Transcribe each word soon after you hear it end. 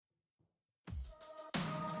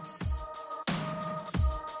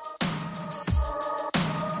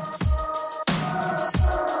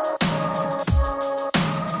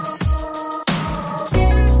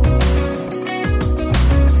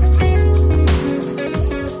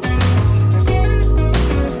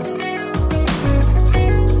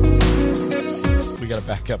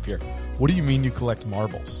up here. What do you mean you collect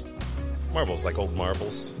marbles? Marbles, like old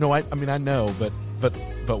marbles. No, I mean I know, but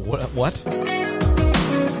what?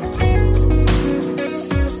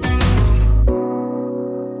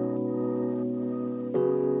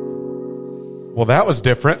 Well, that was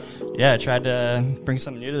different. Yeah, I tried to bring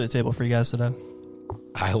something new to the table for you guys today.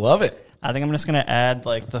 I love it. I think I'm just going to add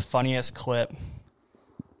like the funniest clip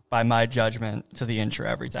by my judgment to the intro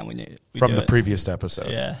every time we From do the it. previous episode.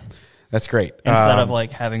 Yeah. That's great. Instead of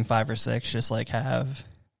like having 5 or 6, just like have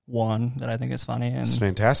one that I think is funny and it's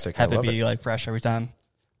fantastic. have I it love be like fresh every time.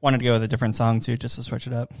 Wanted to go with a different song too, just to switch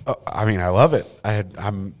it up. I mean, I love it.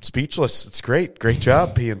 I'm speechless. It's great. Great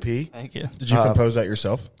job, P&P. Thank you. Did you compose that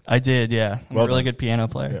yourself? I did, yeah. I'm Well a really done. good piano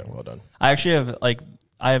player. Yeah, well done. I actually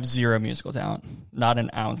have zero musical talent. Not an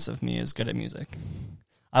ounce of me is good at music.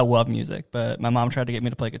 I love music, but my mom tried to get me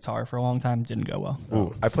to play guitar for a long time. Didn't go well.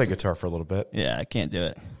 Ooh, I play guitar for a little bit. Yeah, I can't do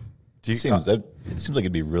it. Do you, It seems like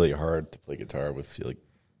it'd be really hard to play guitar with like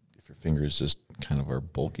if your fingers just kind of are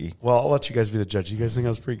bulky. well, I'll let you guys be the judge. You guys think I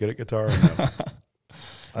was pretty good at guitar? Or no?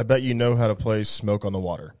 I bet you know how to play Smoke on the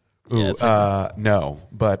Water. Ooh, no,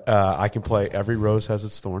 but I can play Every Rose Has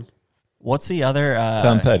Its Thorn. What's the other?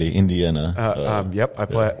 Tom Petty, Indiana. Yep, I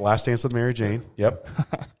play Last Dance with Mary Jane. Yep.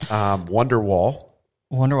 Wonderwall.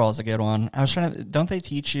 Wonderwall's a good one. I was trying to. Don't they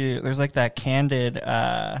teach you? There's like that candid,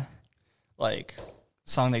 like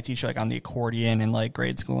song they teach you like on the accordion in like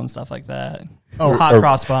grade school and stuff like that. Oh, Hot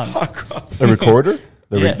Cross Buns. A recorder?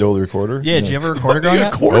 Yeah. The old recorder? Yeah, did you ever record a growing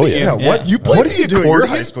up? Accordion. Oh, yeah. What you played? What did you do in your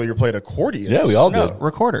high school? You played accordion. Yeah, we all No, did.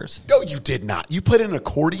 recorders. No, you did not. You played an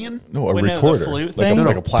accordion? No, a Wait, no, the recorder. flute like thing? a, No,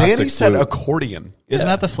 like a plastic Danny said flute. accordion. Isn't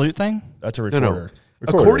that the flute thing? That's a No, recorder. no.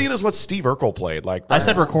 Recorder. Accordion is what Steve Urkel played. Like I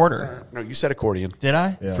said recorder. No, you said accordion. Did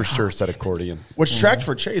I? Yeah. For sure said accordion. Which tracked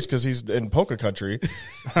for Chase because he's in polka country.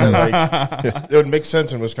 And, like, it would make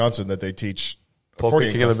sense in Wisconsin that they teach Polka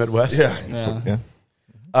accordion. King of the Midwest. Yeah. Yeah. Yeah.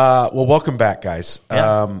 Well, welcome back, guys.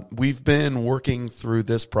 Yeah. We've been working through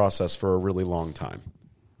this process for a really long time.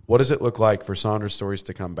 What does it look like for Saunders Stories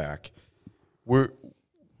to come back? We're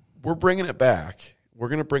bringing it back. We're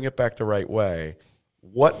going to bring it back the right way.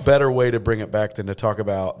 What better way to bring it back than to talk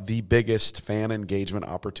about the biggest fan engagement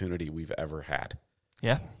opportunity we've ever had?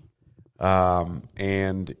 Yeah.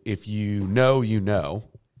 And if you know, you know.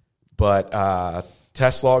 But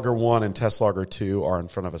Test Logger 1 and Test Logger 2 are in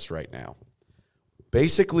front of us right now.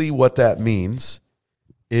 Basically, what that means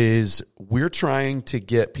is we're trying to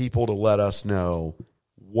get people to let us know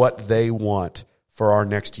what they want for our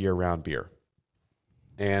next year-round beer.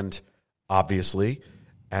 And obviously,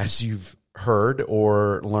 as you've heard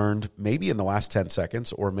or learned maybe in the last 10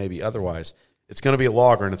 seconds or maybe otherwise, it's going to be a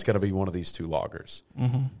lager, and it's going to be one of these two lagers.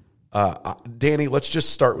 Mm-hmm. Danny, let's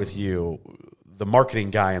just start with you, the marketing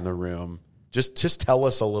guy in the room. Just tell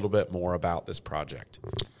us a little bit more about this project.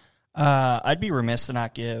 I'd be remiss to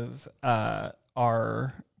not give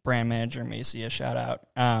our brand manager, Macy, a shout out.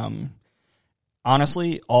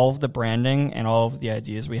 Honestly, all of the branding and all of the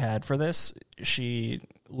ideas we had for this, she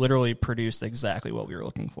literally produced exactly what we were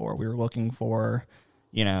looking for. We were looking for,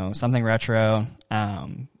 something retro.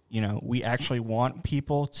 We actually want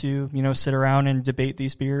people to, sit around and debate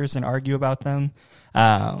these beers and argue about them.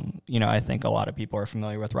 I think a lot of people are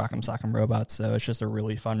familiar with Rock'em Sock'em Robots, so it's just a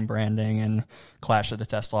really fun branding and clash of the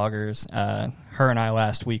Test Loggers. Her and I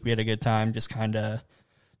last week, we had a good time just kind of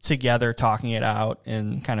together talking it out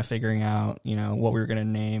and kind of figuring out, what we were going to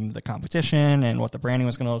name the competition and what the branding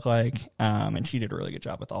was going to look like. And she did a really good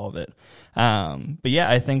job with all of it. But yeah,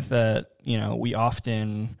 I think that, we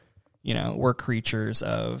often, we're creatures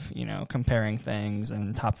of, comparing things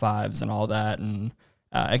and top fives and all that. And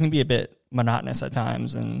it can be a bit monotonous at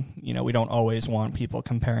times. And, we don't always want people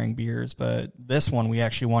comparing beers. But this one, we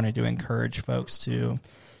actually wanted to encourage folks to,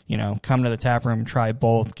 come to the tap room, try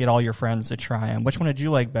both, get all your friends to try them. Which one did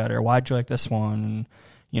you like better? Why'd you like this one?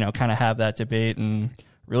 And, kind of have that debate and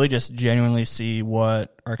really just genuinely see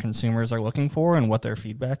what our consumers are looking for and what their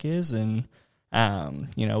feedback is. And,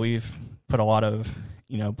 we've put a lot of,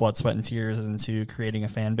 blood, sweat, and tears into creating a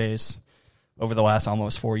fan base over the last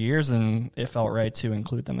almost 4 years, and it felt right to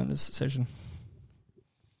include them in this decision.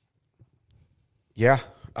 Yeah.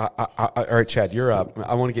 All right, Chad, you're up.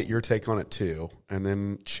 I want to get your take on it too, and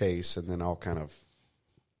then Chase, and then I'll kind of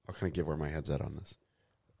give where my head's at on this.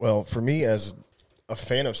 Well, for me as a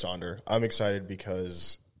fan of Sonder, I'm excited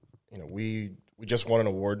because we just won an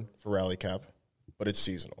award for Rally Cap, but it's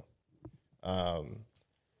seasonal.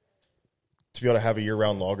 To be able to have a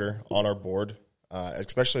year-round lager on our board,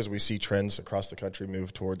 especially as we see trends across the country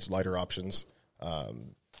move towards lighter options,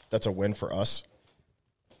 that's a win for us.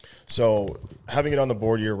 So having it on the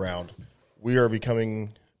board year-round, we are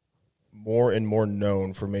becoming more and more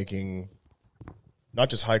known for making not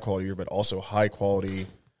just high quality beer, but also high quality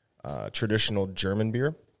traditional German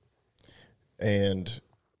beer. And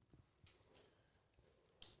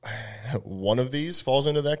one of these falls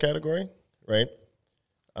into that category, right?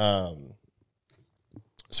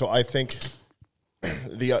 So I think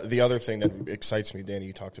the other thing that excites me, Danny,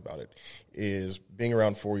 you talked about it, is being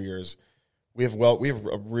around 4 years. We have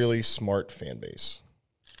a really smart fan base,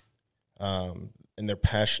 and they're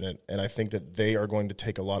passionate, and I think that they are going to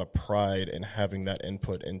take a lot of pride in having that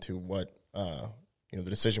input into what the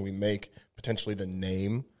decision we make, potentially the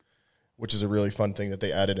name, which is a really fun thing that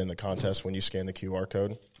they added in the contest. When you scan the QR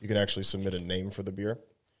code, you can actually submit a name for the beer.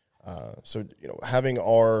 So having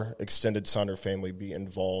our extended Sonder family be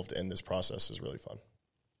involved in this process is really fun.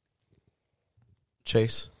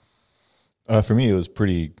 Chase? For me, it was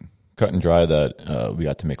pretty cut and dry that we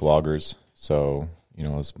got to make lagers. So, it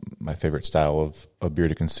was my favorite style of beer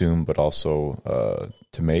to consume, but also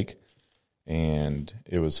to make. And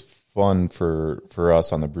it was fun for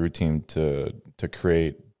us on the brew team to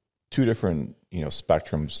create two different,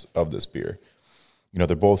 spectrums of this beer.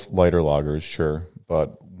 They're both lighter lagers, sure,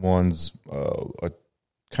 but one's a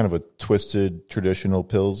kind of a twisted traditional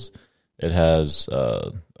pils. It has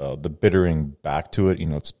the bittering back to it.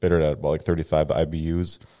 It's bittered at about 35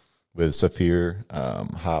 IBUs with Saphir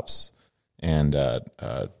hops and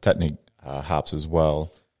Technic hops as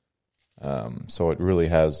well. So it really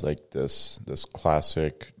has this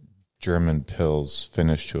classic German pils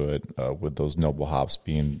finish to it with those noble hops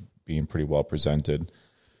being pretty well presented.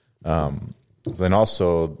 Then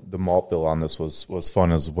also the malt bill on this was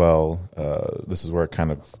fun as well. This is where it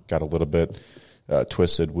kind of got a little bit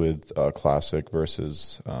twisted with classic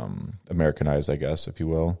versus Americanized, I guess, if you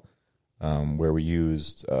will, where we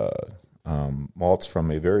used malts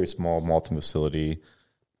from a very small malting facility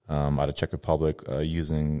out of Czech Republic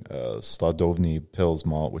using Sladovny Pils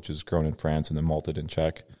malt, which is grown in France and then malted in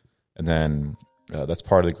Czech. And then that's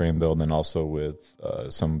part of the grain bill, and then also with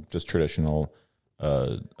some just traditional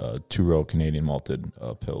two-row Canadian malted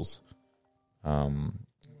pils.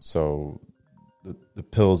 So the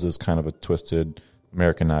pils is kind of a twisted,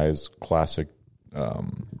 Americanized, classic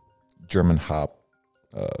German hop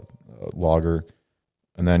lager.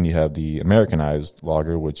 And then you have the Americanized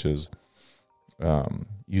lager, which is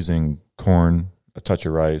using corn, a touch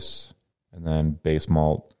of rice, and then base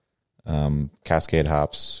malt, Cascade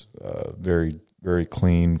hops, very, very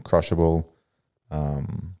clean, crushable,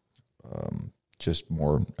 just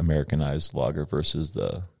more Americanized lager versus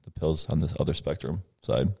the pils on this other spectrum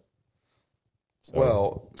side. So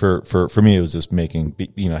Well, for me, it was just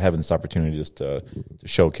having this opportunity just to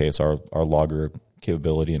showcase our lager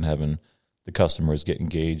capability, and having the customers get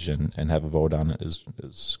engaged and have a vote on it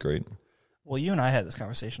is great. Well, you and I had this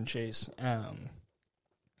conversation, Chase.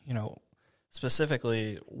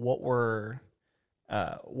 Specifically, what are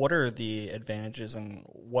the advantages and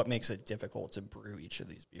what makes it difficult to brew each of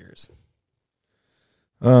these beers?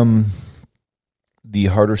 The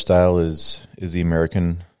harder style is the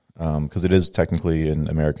American, because it is technically an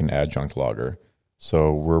American adjunct lager.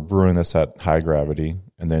 So we're brewing this at high gravity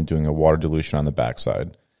and then doing a water dilution on the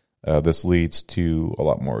backside. This leads to a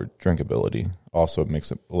lot more drinkability. Also, it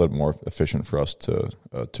makes it a little more efficient for us to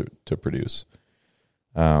produce.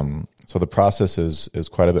 So the process is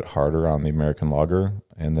quite a bit harder on the American lager,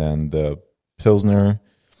 and then the Pilsner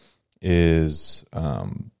is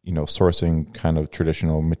sourcing kind of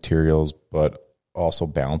traditional materials, but also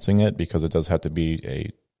balancing it, because it does have to be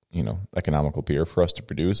a economical beer for us to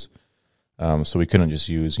produce. So we couldn't just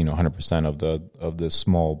use 100% of this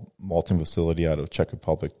small malting facility out of Czech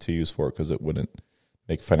Republic to use for it, because it wouldn't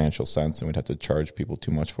make financial sense, and we'd have to charge people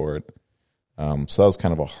too much for it. So that was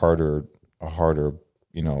kind of a harder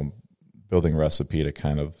building recipe to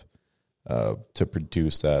kind of to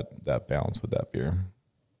produce that balance with that beer.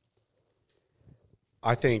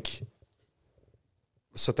 I think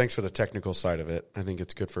so. Thanks for the technical side of it. I think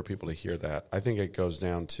it's good for people to hear that. I think it goes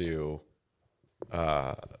down to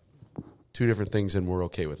two different things, and we're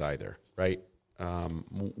okay with either, right?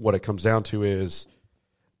 What it comes down to is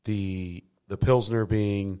the Pilsner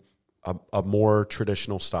being a more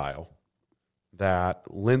traditional style that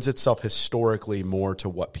lends itself historically more to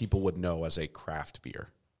what people would know as a craft beer,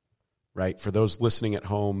 right? For those listening at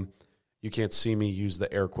home, you can't see me use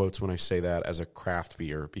the air quotes when I say that, as a craft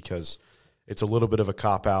beer, because it's a little bit of a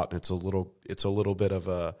cop-out, and it's a little bit of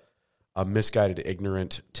a misguided,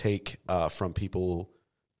 ignorant take from people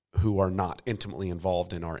who are not intimately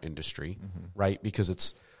involved in our industry, right?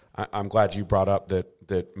 Because I'm glad you brought up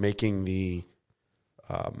that making the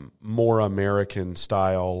more American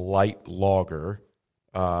style light lager,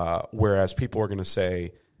 whereas people are going to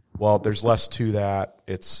say, Well, there's less to that.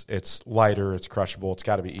 It's lighter, it's crushable, it's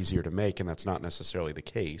got to be easier to make, and that's not necessarily the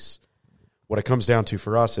case. What it comes down to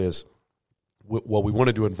for us is, we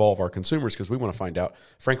wanted to involve our consumers because we want to find out.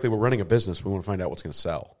 Frankly, we're running a business. We want to find out what's going to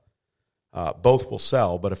sell. Both will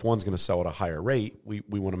sell, but if one's going to sell at a higher rate, we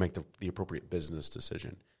want to make the appropriate business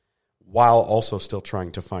decision while also still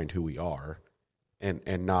trying to find who we are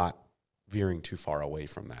and not veering too far away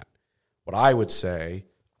from that. What I would say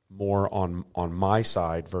more on my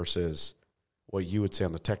side versus what you would say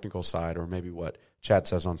on the technical side, or maybe what Chad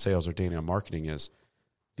says on sales or Danny on marketing, is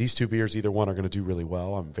these two beers, either one, are going to do really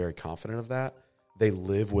well. I'm very confident of that. They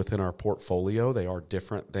live within our portfolio. They are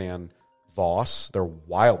different than Voss. They're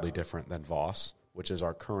wildly different than Voss, which is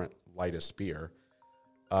our current lightest beer.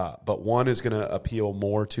 But one is going to appeal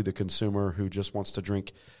more to the consumer who just wants to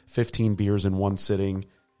drink 15 beers in one sitting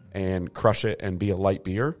and crush it and be a light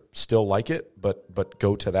beer, still like it, but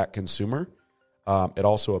go to that consumer. It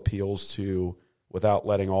also appeals to, without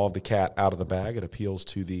letting all of the cat out of the bag, it appeals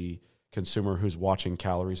to the consumer who's watching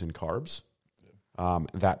calories and carbs,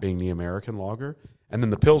 that being the American lager. And then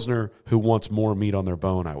the Pilsner who wants more meat on their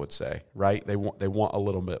bone, I would say, right? They want a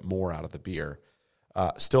little bit more out of the beer.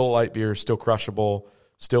 Still a light beer, still crushable,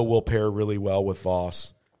 still will pair really well with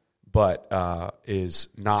Voss, but is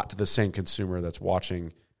not the same consumer that's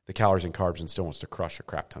watching the calories and carbs and still wants to crush a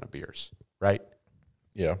crap ton of beers, right?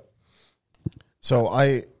 Yeah. So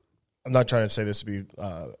I'm not trying to say this to be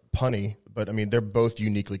punny, but I mean, they're both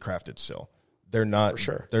uniquely crafted still. They're not, For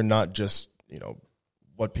sure. They're not just,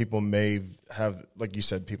 what people may have, like you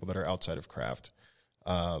said, people that are outside of craft.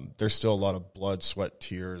 There's still a lot of blood, sweat,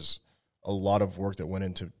 tears, a lot of work that went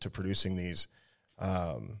into producing these.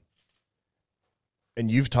 And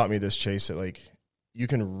you've taught me this, Chase, that like you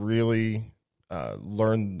can really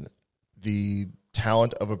learn the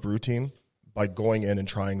talent of a brew team by going in and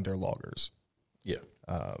trying their lagers. Yeah.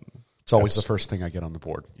 It's always the first thing I get on the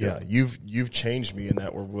board. Yeah, you've changed me in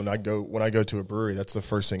that. Where when I go to a brewery, that's the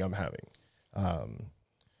first thing I'm having.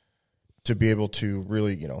 To be able to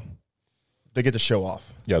really, they get to show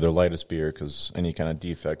off. Yeah, their lightest beer, because any kind of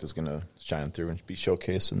defect is going to shine through and be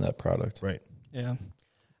showcased in that product. Right. Yeah.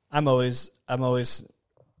 I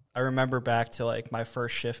remember back to like my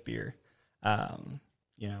first shift beer,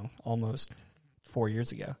 almost 4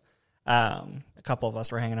 years ago. A couple of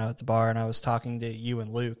us were hanging out at the bar, and I was talking to you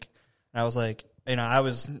and Luke, and I was like,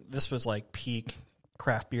 this was like peak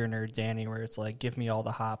craft beer nerd Danny, where it's like, give me all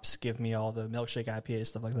the hops, give me all the milkshake IPA,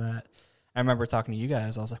 stuff like that. I remember talking to you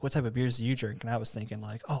guys. I was like, what type of beers do you drink? And I was thinking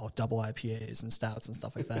like, double IPAs and stouts and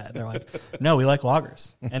stuff like that. And they're like, no, we like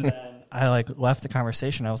lagers. And then I like left the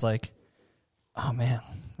conversation. I was like, oh man,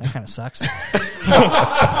 that kind of sucks.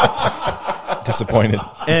 Disappointed.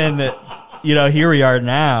 And here we are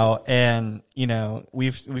now, and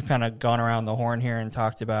we've kind of gone around the horn here and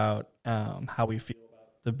talked about how we feel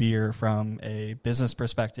about the beer from a business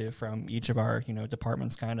perspective, from each of our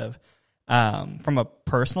departments, kind of. From a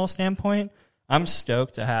personal standpoint, I'm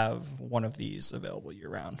stoked to have one of these available year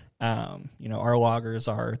round. Our lagers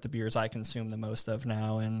are the beers I consume the most of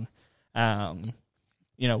now, and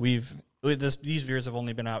these beers have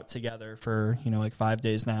only been out together for like 5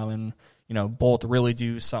 days now, and both really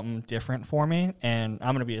do something different for me, and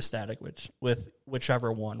I'm gonna be ecstatic with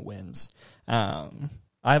whichever one wins. I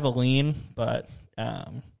have a lean, but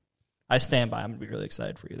I stand by. I'm gonna be really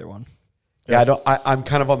excited for either one. Yeah, I'm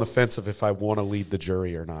kind of on the fence of if I want to lead the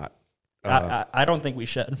jury or not. I don't think we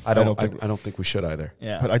should. I don't think we should either.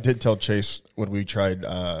 Yeah, but I did tell Chase when we tried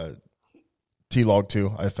T-Log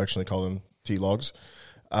 2. I affectionately call them T-Logs.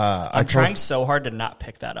 I'm trying so hard to not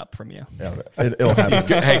pick that up from you. Yeah, it'll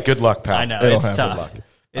happen. Hey, good luck, pal. I know It'll it's happen.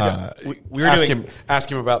 tough. We were ask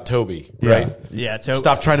him about Toby, right? Yeah, Toby.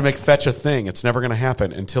 Stop trying to make fetch a thing. It's never going to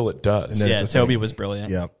happen until it does. And then Yeah, it's a Toby thing. was brilliant.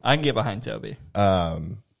 Yeah. I can get behind Toby.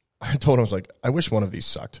 I told him, I was like, I wish one of these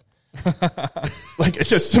sucked. Like,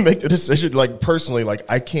 just to make the decision, like, personally, like,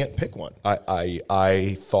 I can't pick one.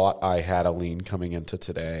 I thought I had a lean coming into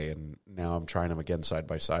today, and now I'm trying them again side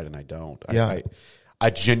by side, and I don't. Yeah.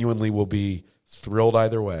 I genuinely will be thrilled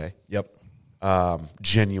either way. Yep.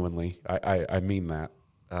 Genuinely. I mean that.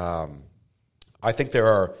 I think there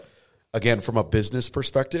are, again, from a business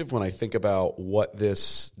perspective, when I think about what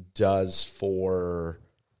this does for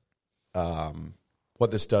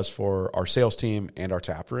our sales team and our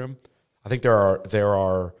tap room, I think there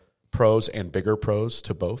are pros and bigger pros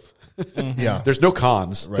to both. Yeah. There's no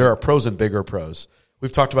cons. Right. There are pros and bigger pros.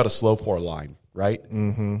 We've talked about a slow pour line, right?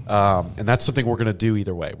 Mm-hmm. And that's something we're going to do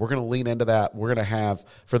either way. We're going to lean into that. We're going to have,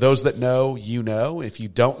 for those that know, if you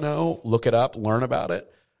don't know, look it up, learn about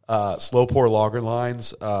it. Slow pour lager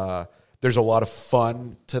lines. There's a lot of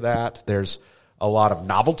fun to that. There's a lot of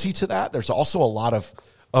novelty to that. There's also a lot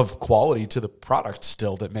of quality to the product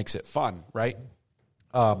still that makes it fun, right?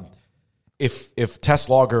 If Test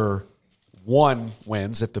Lager 1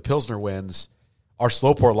 wins, if the Pilsner wins, our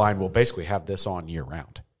slow pour line will basically have this on year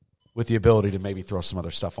round with the ability to maybe throw some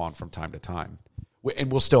other stuff on from time to time.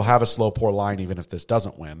 And we'll still have a slow pour line even if this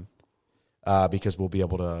doesn't win, because we'll be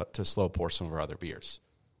able to slow pour some of our other beers.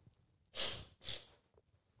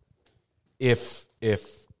 If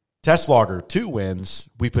Test Lager 2 wins,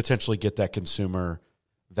 we potentially get that consumer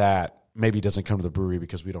that maybe doesn't come to the brewery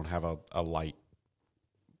because we don't have a light,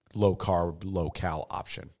 low carb, low cal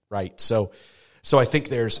option, right? So I think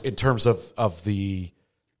there's, in terms of the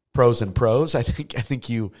pros, I think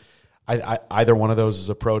either one of those is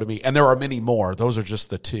a pro to me, and there are many more. Those are just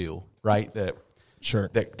the two, right? That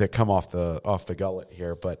come off the gullet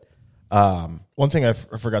here. But one thing I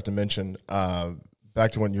forgot to mention,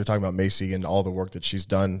 back to when you were talking about Macy and all the work that she's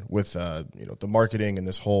done with the marketing and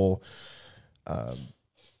this whole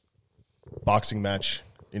boxing match,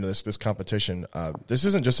 this competition. This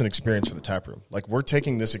isn't just an experience for the tap room. Like, we're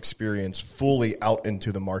taking this experience fully out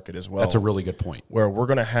into the market as well. That's a really good point. Where we're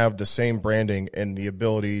going to have the same branding and the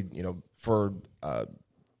ability, for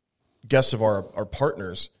guests of our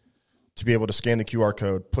partners to be able to scan the QR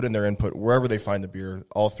code, put in their input wherever they find the beer,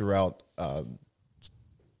 all throughout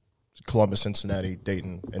Columbus, Cincinnati,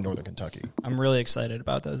 Dayton, and Northern Kentucky. I'm really excited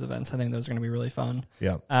about those events. I think those are going to be really fun.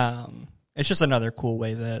 Yeah. It's just another cool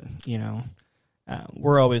way that,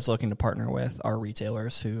 we're always looking to partner with our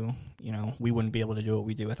retailers who, we wouldn't be able to do what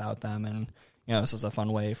we do without them. And, this is a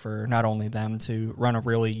fun way for not only them to run a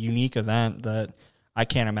really unique event that I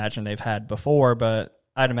can't imagine they've had before, but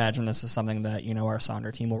I'd imagine this is something that, our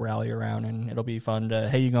Sonder team will rally around, and it'll be fun to,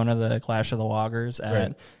 hey, you going to the Clash of the Loggers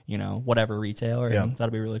at, whatever retailer, and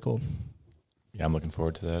that'll be really cool. Yeah, I'm looking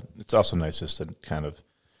forward to that. It's also nice just to kind of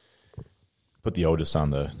put the onus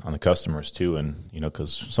on the customers too, and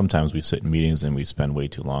because sometimes we sit in meetings and we spend way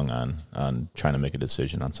too long on trying to make a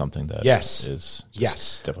decision on something that is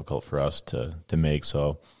difficult for us to make.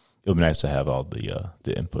 So it'll be nice to have all the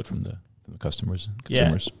input from the customers and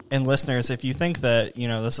consumers. Yeah. And listeners, if you think that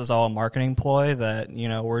this is all a marketing ploy, that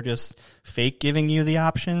we're just fake giving you the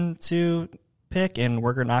option to pick and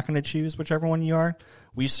we're not going to choose whichever one you are,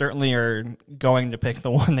 we certainly are going to pick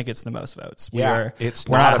the one that gets the most votes. It's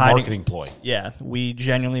not a marketing ploy. Yeah, we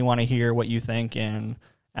genuinely want to hear what you think, and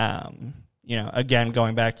again,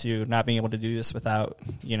 going back to not being able to do this without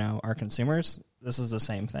our consumers, this is the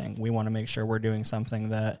same thing. We want to make sure we're doing something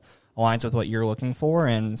that aligns with what you're looking for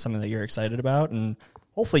and something that you're excited about, and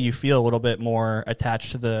hopefully you feel a little bit more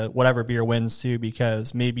attached to the whatever beer wins too,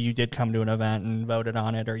 because maybe you did come to an event and voted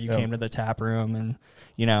on it, or you came to the tap room, and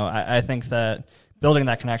I think that building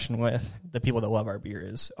that connection with the people that love our beer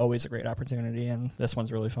is always a great opportunity, and this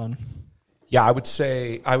one's really fun. Yeah, I would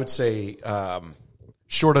say,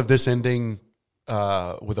 short of this ending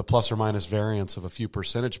with a plus or minus variance of a few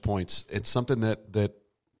percentage points, it's something that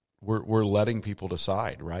we're letting people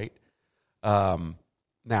decide, right?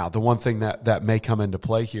 Now, the one thing that may come into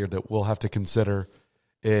play here that we'll have to consider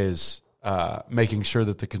is making sure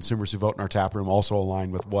that the consumers who vote in our tap room also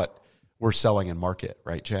align with what we're selling in market,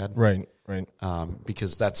 right, Chad? Right.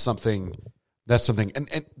 Because that's something.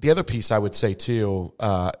 And the other piece I would say too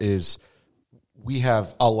is we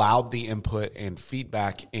have allowed the input and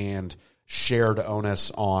feedback and shared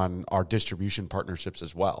onus on our distribution partnerships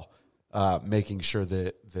as well, making sure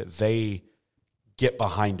that they get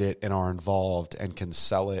behind it and are involved and can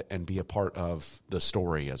sell it and be a part of the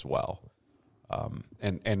story as well.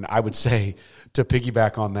 And I would say, to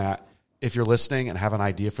piggyback on that, if you're listening and have an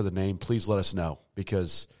idea for the name, please let us know,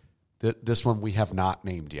 because this one we have not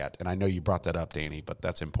named yet. And I know you brought that up, Danny, but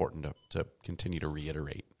that's important to continue to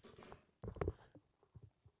reiterate.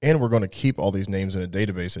 And we're going to keep all these names in a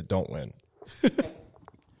database that don't win.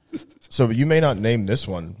 So you may not name this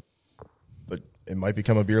one, but it might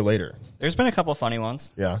become a beer later. There's been a couple funny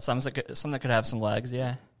ones. Yeah. Some that could have some legs,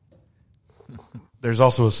 yeah. There's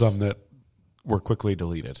also some that were quickly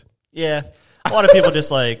deleted. Yeah. A lot of people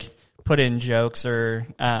just put in jokes or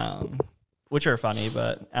which are funny,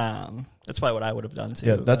 but that's probably what I would have done too.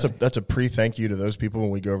 Yeah, that's a pre-thank you to those people when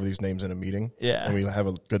we go over these names in a meeting. Yeah. And we have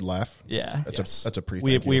a good laugh. Yeah. That's a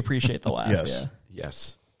pre-thank you. We appreciate the laugh. Yes. Yeah.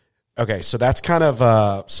 Yes. Okay, so that's kind of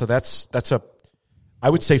that's a, I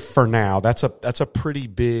would say for now, that's a pretty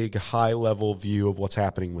big high level view of what's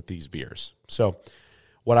happening with these beers. So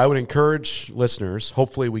what I would encourage listeners,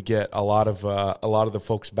 hopefully we get a lot of the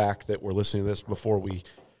folks back that were listening to this before we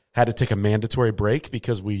had to take a mandatory break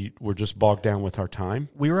because we were just bogged down with our time.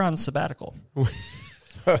 We were on sabbatical.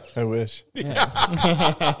 I wish.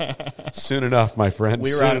 Soon enough, my friend.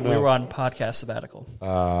 We Soon were enough. on podcast sabbatical.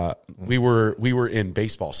 We were in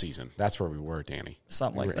baseball season. That's where we were, Danny.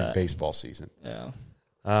 Something we like were in that. baseball season. Yeah.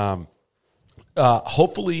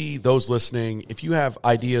 Hopefully, those listening, if you have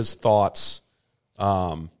ideas, thoughts,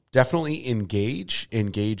 definitely engage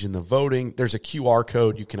in the voting. There's a QR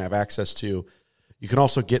code you can have access to. You can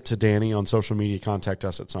also get to Danny on social media. Contact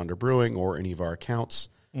us at Sonder Brewing or any of our accounts.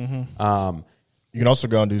 You can also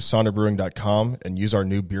go and do sonderbrewing.com and use our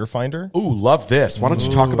new beer finder. Ooh, love this. Why don't you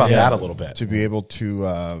talk about that a little bit? To be able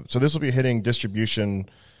to, so this will be hitting distribution.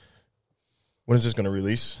 When is this going to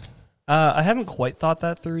release? I haven't quite thought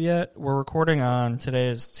that through yet. We're recording on, today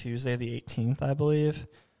is Tuesday the 18th, I believe.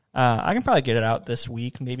 I can probably get it out this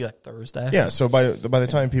week, maybe like Thursday. Yeah, so by the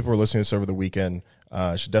time people are listening to this over the weekend,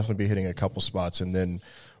 it should definitely be hitting a couple spots, and then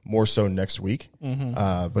more so next week.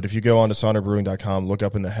 But if you go on to sonderbrewing.com, look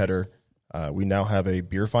up in the header, we now have a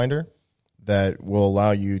beer finder that will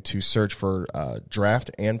allow you to search for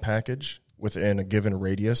draft and package within a given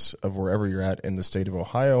radius of wherever you're at in the state of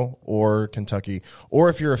Ohio or Kentucky. Or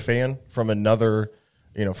if you're a fan from another,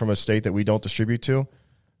 from a state that we don't distribute to,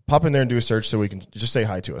 pop in there and do a search so we can just say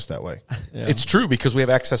hi to us that way. It's true because we have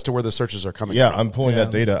access to where the searches are coming Yeah, from. I'm pulling that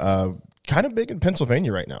data. Kind of big in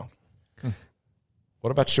Pennsylvania right now. What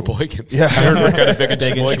about Sheboygan? Yeah. I heard we're kind of big in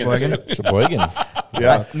Big in Sheboygan. too. Sheboygan.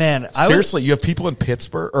 Yeah. Man, Seriously, you have people in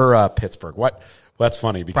Pittsburgh or Pittsburgh. What? Well, that's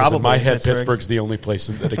funny because in Probably my head, Pittsburgh. Pittsburgh's the only place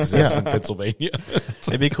that exists in Pennsylvania.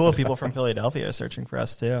 it'd be cool if people from Philadelphia are searching for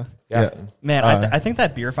us too. Yeah. Man, I think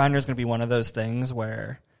that beer finder is going to be one of those things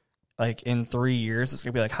where, like, in 3 years, it's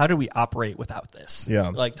going to be like, how do we operate without this? Yeah.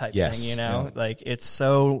 Like, type Yes. thing, Like, it's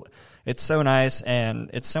so nice,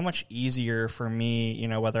 and it's so much easier for me,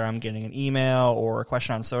 whether I'm getting an email or a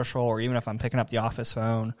question on social, or even if I'm picking up the office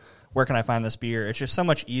phone, where can I find this beer? It's just so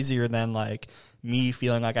much easier than, like, me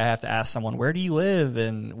feeling like I have to ask someone, where do you live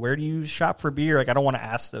and where do you shop for beer? Like, I don't want to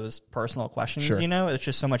ask those personal questions, Sure. It's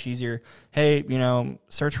just so much easier. Hey,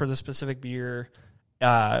 search for the specific beer.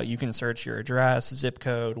 You can search your address, zip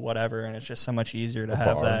code, whatever, and it's just so much easier to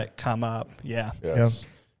have bar. that come up. Yeah. Yes.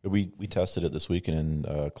 We tested it this weekend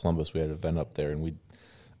in Columbus. We had an event up there, and we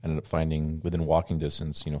ended up finding within walking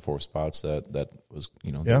distance, 4 spots that was,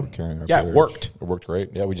 they were carrying our Yeah, it beers. worked. It worked great.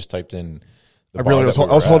 Yeah, we just typed in. I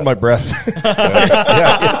was holding my breath.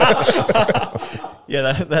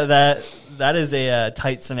 Yeah, that is a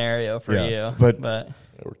tight scenario for Yeah, you. but-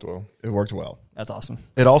 It worked well. It worked well. that's awesome.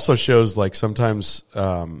 It also shows like sometimes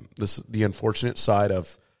the unfortunate side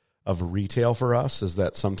of retail for us is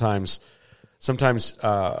that sometimes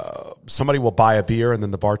somebody will buy a beer and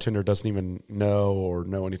then the bartender doesn't even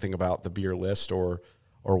know anything about the beer list or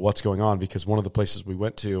what's going on, because one of the places we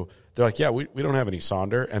went to, they're like, yeah, we don't have any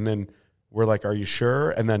Sonder. And then we're like, are you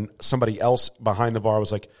sure? And then somebody else behind the bar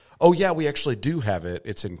was like, oh yeah, we actually do have it.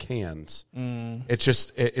 It's in cans. It's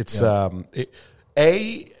just,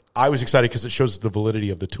 I was excited because it shows the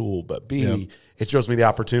validity of the tool, but B, it shows me the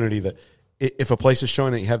opportunity that if a place is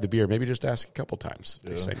showing that you have the beer, maybe just ask a couple times if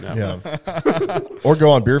they say no. Yeah. Or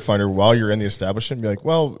go on Beer Finder while you're in the establishment and be like,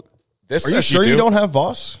 well, This are you says sure you do. don't have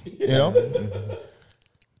Voss?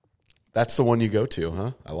 That's the one you go to,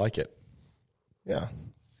 huh? I like it. Yeah.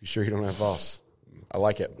 You sure you don't have Voss? I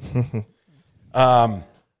like it.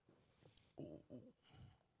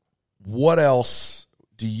 What else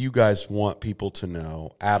do you guys want people to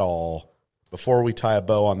know at all before we tie a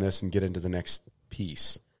bow on this and get into the next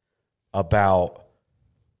piece about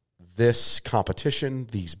this competition,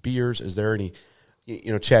 these beers? Is there any,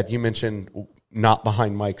 Chad, you mentioned not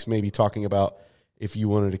behind mics, maybe talking about if you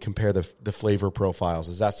wanted to compare the flavor profiles.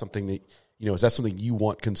 Is that something that, is that something you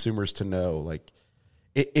want consumers to know? Like,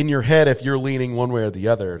 in your head, if you're leaning one way or the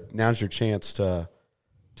other, now's your chance to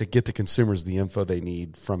get the consumers the info they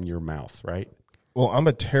need from your mouth, right? Well, I'm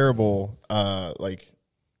a terrible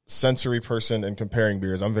sensory person in comparing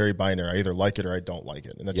beers. I'm very binary. I either like it or I don't like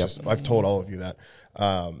it, and that's just I've told all of you that.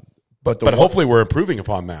 But hopefully we're improving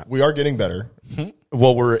upon that. we are getting better.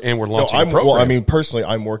 Well, we're launching a program. Well, I mean, personally,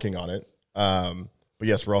 I'm working on it. But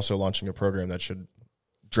yes, we're also launching a program that should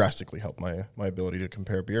drastically help my ability to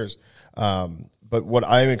compare beers. But what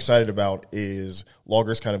I'm excited about is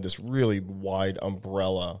lager's kind of this really wide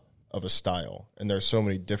umbrella of a style, and there's so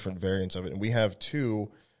many different variants of it. And we have 2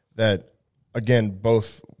 that, again,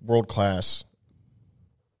 both world class,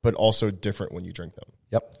 but also different when you drink them.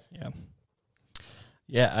 Yep.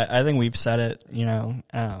 Yeah, I think we've said it. I'm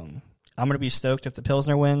going to be stoked if the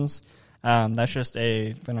Pilsner wins. That's just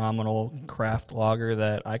a phenomenal craft lager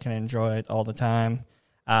that I can enjoy all the time.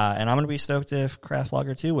 And I'm going to be stoked if Craft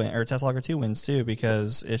Lager 2 wins, or Test Lager 2 wins too,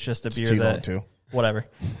 because it's just a beer T-Long that too. whatever.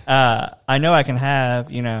 I know I can have,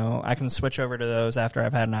 I can switch over to those after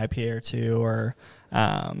I've had an IPA or two, or,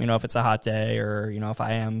 if it's a hot day, or, if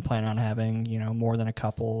I am planning on having, more than a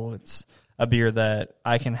couple, it's a beer that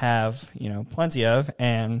I can have, plenty of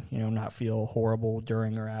and, not feel horrible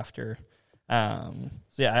during or after.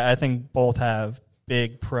 I think both have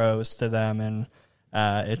big pros to them, and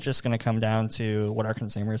it's just going to come down to what our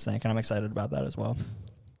consumers think, and I'm excited about that as well.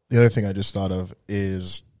 The other thing I just thought of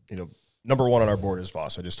is, number one on our board is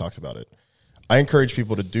Voss. I just talked about it. I encourage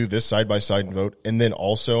people to do this side by side and vote, and then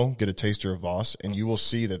also get a taster of Voss, and you will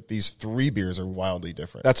see that these three beers are wildly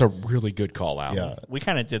different. That's a really good call out. Yeah, We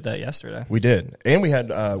kind of did that yesterday. we did, and we had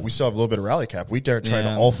we still have a little bit of Rally Cap. We tried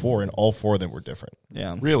all four, and all four of them were different.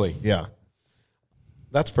 Yeah. Really? Yeah,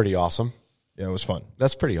 That's pretty awesome. yeah, it was fun.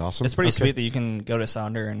 That's pretty awesome. It's pretty sweet that you can go to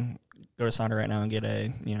Sonder right now and get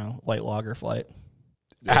a, light lager flight.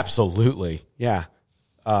 Absolutely. Yeah.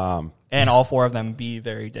 And all four of them be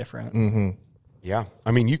very different. Mm-hmm. Yeah.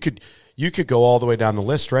 I mean, you could go all the way down the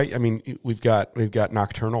list, right? I mean, we've got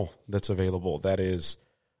Nocturnal that's available. That is,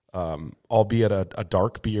 albeit a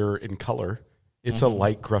dark beer in color, it's a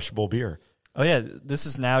light crushable beer. Oh, yeah. This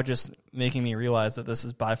is now just making me realize that this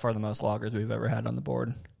is by far the most lagers we've ever had on the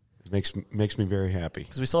board. It makes me very happy.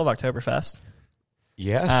 Because we still have Oktoberfest.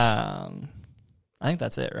 Yes. I think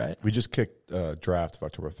that's it, right? We just kicked draft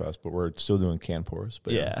of Oktoberfest, but we're still doing can pours.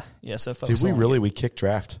 But Yeah. So Did we really? We kicked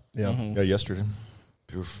draft. Yeah, yeah, yesterday.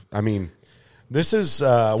 Oof. I mean, this is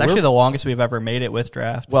It's actually the longest we've ever made it with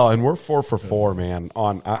draft. well, and we're 4 for 4, man.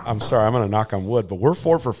 I'm sorry, I'm going to knock on wood, but we're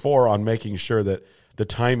 4 for 4 on making sure that the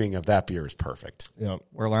timing of that beer is perfect. yeah.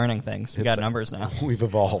 We're learning things. We got numbers now. We've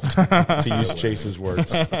evolved, to use Chase's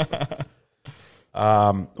words.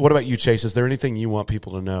 What about you, Chase? Is there anything you want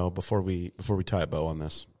people to know before we tie a bow on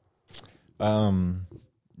this? No,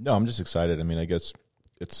 I'm just excited. I mean, I guess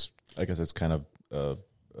it's kind of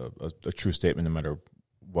a true statement, no matter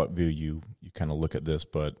what view you kind of look at this.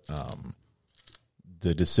 But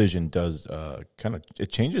the decision does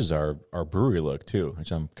it changes our brewery look too,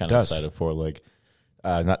 which I'm kind of excited for. Like,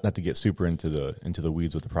 not to get super into the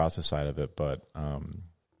weeds with the process side of it, but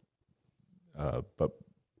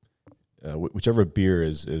whichever beer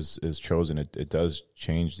is chosen, it does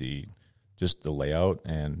change the layout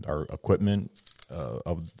and our equipment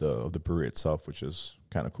of the brewery itself, which is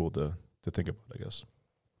kind of cool to think about, I guess.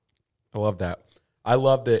 I love that. I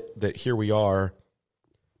love that here we are.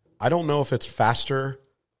 I don't know if it's faster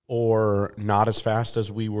or not as fast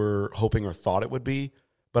as we were hoping or thought it would be,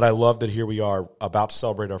 but I love that here we are about to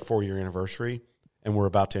celebrate our 4-year anniversary, and we're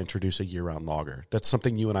about to introduce a year-round lager. That's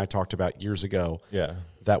something you and I talked about years ago. Yeah.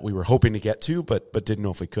 That we were hoping to get to, but didn't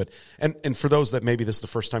know if we could. And for those that maybe this is the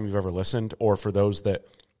first time you've ever listened, or for those that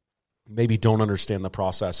maybe don't understand the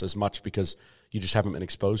process as much because you just haven't been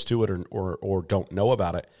exposed to it or don't know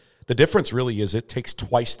about it, the difference really is it takes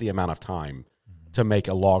twice the amount of time to make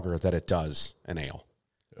a lager that it does an ale.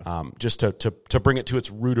 Yeah. Just to bring it to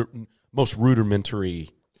its most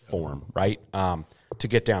rudimentary form, right? To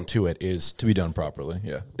get down to it is To be done properly,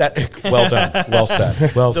 yeah. that. Well done, well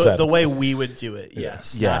said, well said. The way we would do it,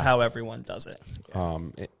 yes. Yeah. Not how everyone does it.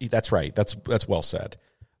 That's right. That's well said.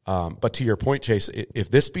 But to your point, Chase, if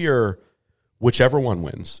this beer, whichever one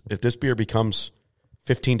wins, if this beer becomes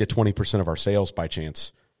 15 to 20% of our sales by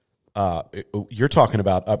chance, you're talking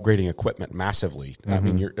about upgrading equipment massively. I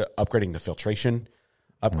mean, you're upgrading the filtration,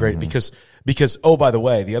 because oh, by the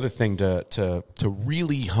way, the other thing to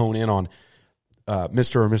really hone in on,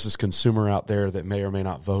 Mr. or Mrs. Consumer out there that may or may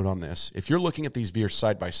not vote on this, if you're looking at these beers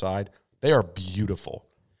side by side, they are beautiful.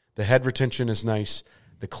 The head retention is nice.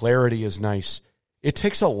 The clarity is nice. It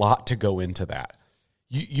takes a lot to go into that.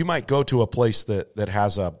 You might go to a place that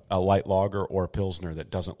has a light lager or a Pilsner that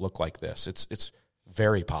doesn't look like this. It's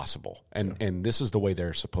very possible. And this is the way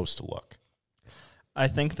they're supposed to look. I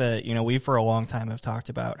think that, we for a long time have talked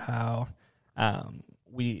about how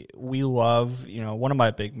we love, one of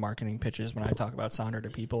my big marketing pitches when I talk about Sonder to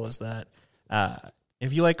people is that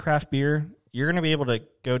if you like craft beer, you're going to be able to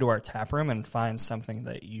go to our tap room and find something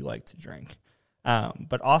that you like to drink.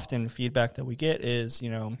 But often feedback that we get is,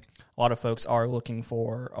 a lot of folks are looking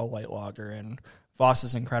for a light lager, and Voss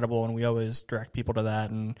is incredible, and we always direct people to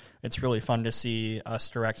that, and it's really fun to see us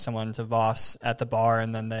direct someone to Voss at the bar,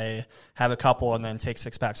 and then they have a couple and then take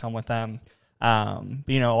 6-packs home with them. But,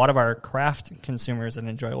 a lot of our craft consumers that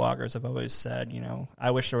enjoy lagers have always said,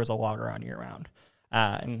 I wish there was a lager on year-round.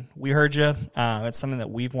 And we heard you. It's something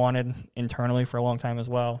that we've wanted internally for a long time as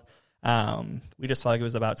well. We just felt like it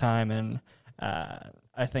was about time, and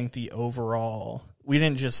I think the overall, we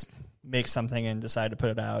didn't just make something and decide to put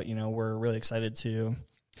it out. We're really excited to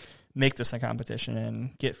make this a competition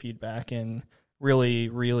and get feedback and really,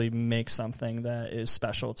 really make something that is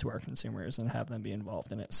special to our consumers and have them be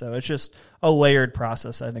involved in it. So it's just a layered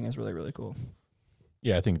process. I think is really, really cool.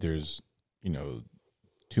 Yeah, I think there's,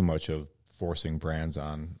 too much of forcing brands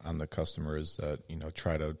on the customers that,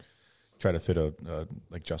 try to fit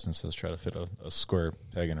like Justin says, try to fit a square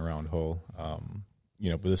peg in a round hole.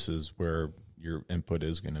 But this is where your input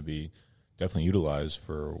is going to be definitely utilized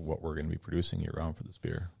for what we're going to be producing year round for this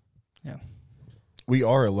beer. Yeah. We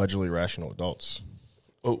are allegedly rational adults.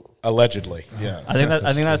 Oh, allegedly. Yeah. I think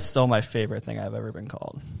that's still my favorite thing I've ever been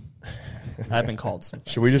called. I've been called some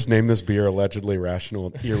things. Should we just name this beer allegedly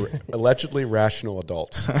rational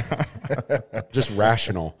adults? Just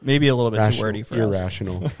rational. Maybe a little bit Rational, too wordy for us.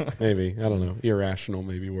 irrational. Maybe. I don't know. Irrational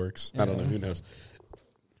maybe works. I don't know. Who knows?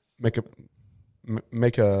 Make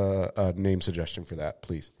a name suggestion for that,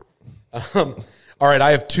 please. All right,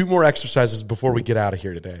 I have 2 more exercises before we get out of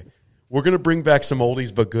here today. We're going to bring back some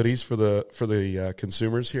oldies but goodies for the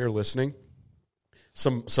consumers here listening.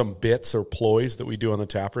 Some bits or ploys that we do on the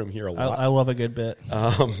tap room here a lot. I love a good bit.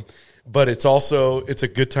 But it's a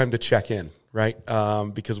good time to check in, right?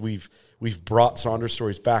 Because we've brought Saunders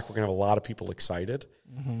Stories back. We're going to have a lot of people excited,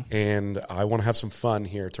 and I want to have some fun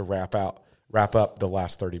here to wrap up the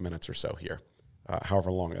last 30 minutes or so here,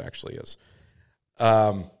 however long it actually is.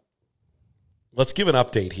 Let's give an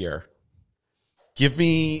update here.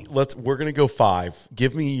 We're going to go 5.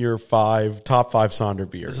 Give me your top 5 Sonder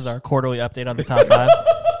beers. This is our quarterly update on the top 5.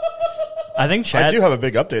 I think Chad. I do have a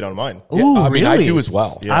big update on mine. Ooh, I mean, really? I do as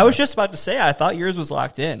well. Yeah. I was just about to say, I thought yours was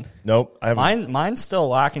locked in. Nope. I have Mine's still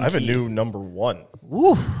lock and I have a key. new number 1.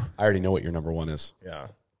 Ooh. I already know what your number 1 is. Yeah.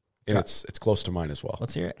 And it's close to mine as well.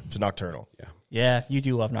 Let's hear it. It's a Nocturnal. Yeah. Yeah, you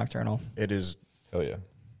do love Nocturnal. It is. Hell yeah.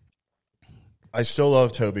 I still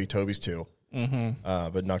love Toby. Toby's too.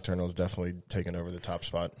 But Nocturnal is definitely taken over the top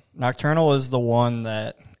spot. Nocturnal is the one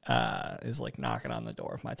that is like knocking on the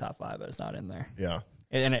door of my top 5, but it's not in there. Yeah.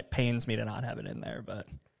 And it pains me to not have it in there, but it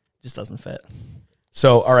just doesn't fit.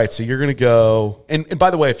 So, all right. So you're going to go. And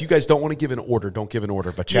by the way, if you guys don't want to give an order, don't give an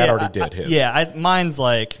order. But Chad already did his. Mine's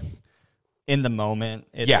like in the moment.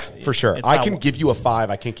 Yeah, for sure. it's I not- can give you a 5.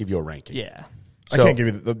 I can't give you a ranking. Yeah. So- I can't give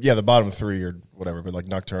you the bottom 3 or whatever, but like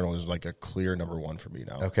Nocturnal is like a clear number 1 for me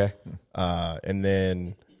now. Okay. And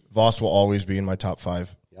then Voss will always be in my top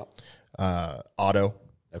 5. Yep. Otto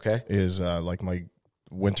Okay. is like my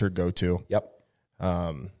winter go-to. Yep.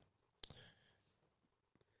 For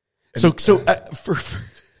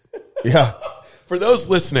Yeah. for those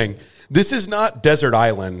listening, this is not Desert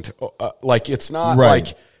Island. Like it's not Right.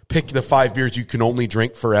 like pick the 5 beers you can only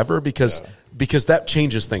drink forever because that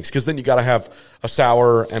changes things. Because then you got to have a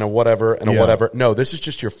sour and a whatever and a whatever. No, this is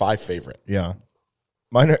just your 5 favorite. Yeah.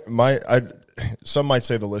 Some might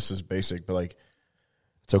say the list is basic, but like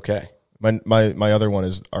It's okay. my other one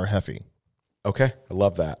is our Heffy. Okay, I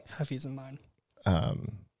love that. Huffy's in mine.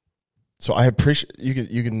 So I appreciate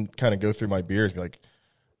you can kind of go through my beers, and be like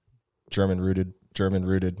German rooted.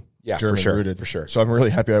 Yeah, German for sure, rooted. for sure. So I'm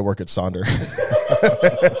really happy I work at Sonder.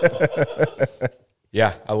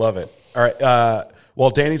 Yeah, I love it. All right.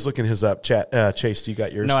 While Danny's looking his up, Chase, do you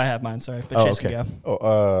got yours? No, I have mine. Sorry, but Oh, Chase okay. can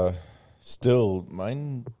go. Still,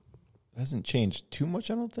 mine hasn't changed too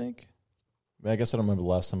much, I don't think. I mean, I guess I don't remember the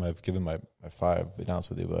last time I've given my 5, to be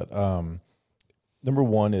honest with you. But number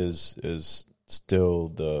 1 is still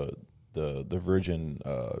the Virgin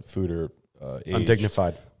Fooder aged.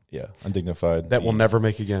 Undignified. Yeah, Undignified. That will never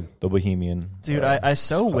make again. The Bohemian. Dude, I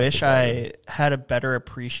so wish I had a better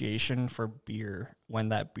appreciation for beer when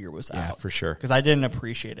that beer was Yeah, out. for sure. Because I didn't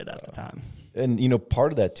appreciate it at the time. And,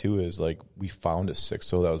 part of that, too, is, like, we found a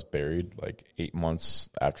 6-0 that was buried, like, 8 months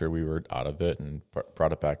after we were out of it and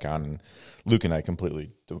brought it back on. And Luke and I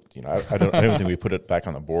completely, I don't think we put it back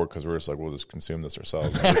on the board because we're just like, we'll just consume this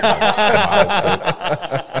ourselves. So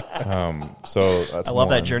that's I love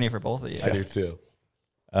that one. journey for both of you. I do too.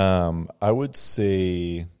 I would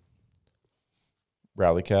say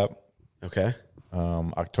Rally Cap, Okay.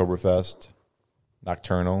 Oktoberfest,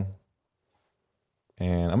 Nocturnal,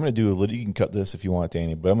 and I'm going to do a little. You can cut this if you want,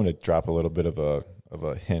 Danny, but I'm going to drop a little bit of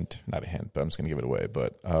a hint, not a hint, but I'm just going to give it away.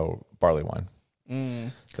 But barley wine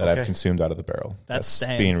that I've consumed out of the barrel. That's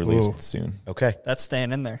staying. being released soon. Okay. That's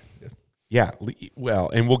staying in there. Yeah. Well,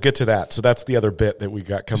 and we'll get to that. So that's the other bit that we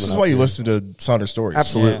got coming up. This is why you listen to Sonder Stories.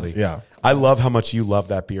 Absolutely. Yeah. I love how much you love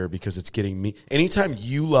that beer because it's getting me. Anytime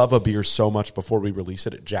you love a beer so much before we release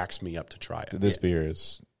it, it jacks me up to try it. This beer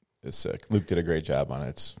is sick. Luke did a great job on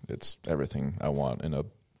it. It's everything I want in a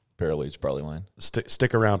barrel aged barley wine.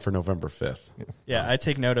 Stick around for November 5th. Yeah, I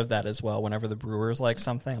take note of that as well. Whenever the brewers like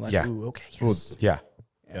something, I'm like, Yeah. ooh, okay, yes. Yeah.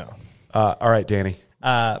 Yeah. All right, Danny.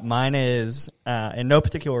 Mine is, in no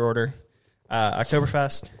particular order,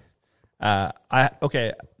 Oktoberfest.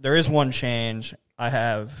 There is one change I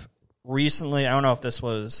have recently. I don't know if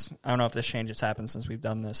this change has happened since we've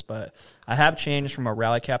done this, but I have changed from a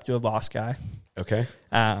Rally Cap to a Voss guy. Okay.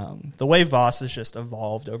 The way Voss has just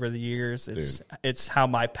evolved over the years, it's how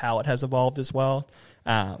my palate has evolved as well.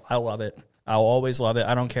 I love it. I'll always love it.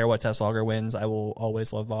 I don't care what test lager wins. I will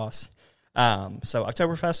always love Voss. So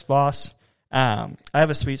Oktoberfest, Voss. I have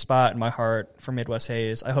a sweet spot in my heart for Midwest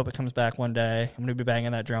Haze. I hope it comes back one day. I'm going to be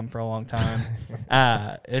banging that drum for a long time.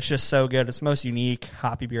 It's just so good. It's the most unique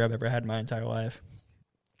hoppy beer I've ever had in my entire life.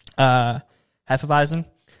 Hefeweizen.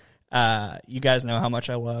 You guys know how much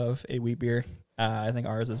I love a wheat beer. I think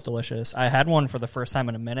ours is delicious. I had one for the first time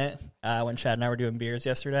in a minute when Chad and I were doing beers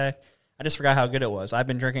yesterday. I just forgot how good it was. I've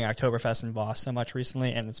been drinking Oktoberfest and Voss so much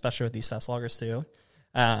recently, and especially with these test lagers too.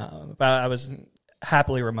 But I was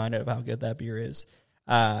happily reminded of how good that beer is.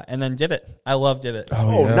 And then Divot. I love Divot.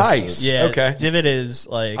 Oh, yeah. nice. Yeah, Okay. Divot is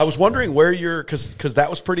like... I was wondering where because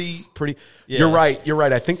that was pretty. Yeah. You're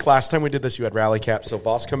right. I think last time we did this, you had Rally Cap, so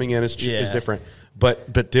Voss coming in is different.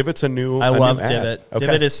 But Divot's a new. I love new ad. Divot. Okay.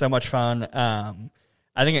 Divot is so much fun.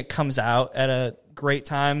 I think it comes out at a great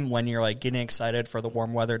time when you're like getting excited for the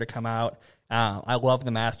warm weather to come out. I love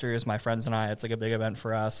the Masters. My friends and I, it's like a big event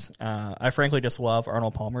for us. I frankly just love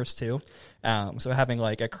Arnold Palmer's too. So having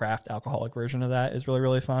like a craft alcoholic version of that is really,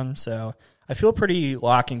 really fun. So I feel pretty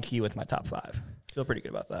lock and key with my top 5. Feel pretty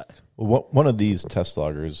good about that. Well, one of these test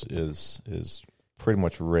lagers is pretty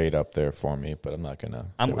much right up there for me, but I'm not gonna.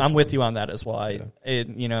 I'm with you on that as well.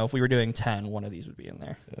 If we were doing 10, one of these would be in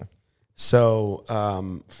there. Yeah. So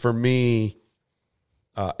for me,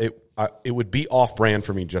 it would be off brand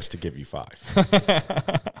for me just to give you 5.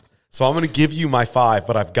 So I'm going to give you my 5,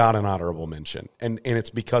 but I've got an honorable mention, and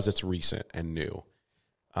it's because it's recent and new,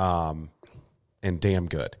 and damn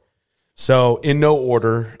good. So in no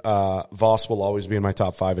order, Voss will always be in my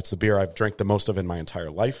top 5. It's the beer I've drank the most of in my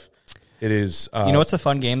entire life. It is. You know what's a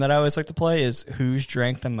fun game that I always like to play is who's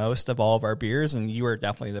drank the most of all of our beers, and you are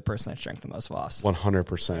definitely the person that's drank the most Voss.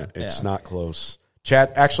 100%. It's Yeah. not close.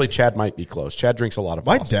 Chad might be close. Chad drinks a lot of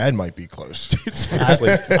My Voss. dad might be close.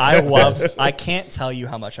 I can't tell you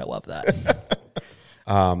how much I love that.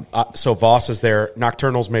 So Voss is there.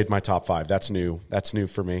 Nocturnal's made my top 5. That's new. That's new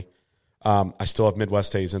for me. I still have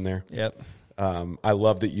Midwest Haze in there. Yep. I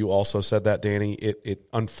love that you also said that, Danny. It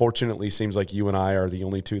unfortunately seems like you and I are the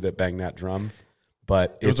only two that bang that drum.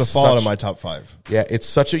 But It was a fallout of my top 5. Yeah, it's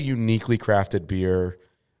such a uniquely crafted beer.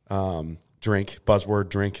 Drink, buzzword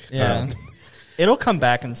drink. Yeah. It'll come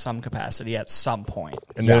back in some capacity at some point.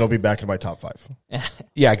 And then it'll be back in my top 5.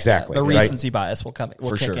 Yeah, exactly. The right? recency bias will come. Will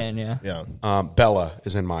For kick sure. in. Yeah. Yeah. Bella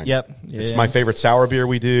is in mine. Yep. It's Yeah. my favorite sour beer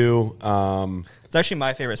we do. It's actually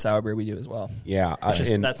my favorite sour beer we do as well. Yeah,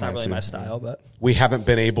 That's not really my style, but we haven't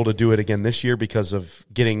been able to do it again this year because of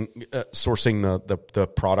getting sourcing the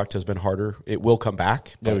product has been harder. It will come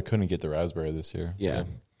back. Yeah, we couldn't get the raspberry this year. Yeah.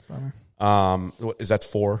 bummer. That's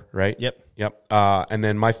 4, right? Yep. And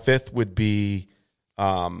then my 5th would be,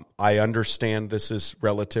 I understand this is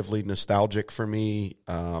relatively nostalgic for me,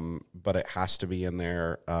 but it has to be in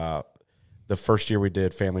there. The first year we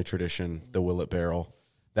did Family Tradition, the Willet Barrel,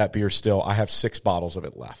 that beer still, I have 6 bottles of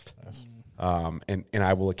it left. And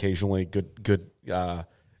I will occasionally, good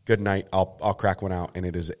night, I'll crack one out, and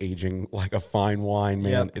it is aging like a fine wine,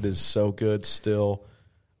 man. Yep. It is so good still.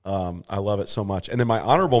 I love it so much. And then my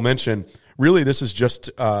honorable mention, really, this is just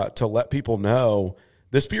to let people know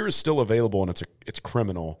this beer is still available, and it's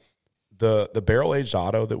criminal. The barrel aged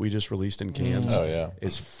auto that we just released in cans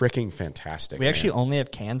is freaking fantastic. We actually only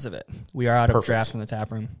have cans of it. We are out of draft in the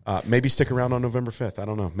tap room. maybe stick around on November 5th. I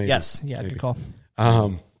don't know. Maybe. Yes. Yeah. Maybe. Good call.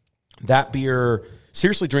 That beer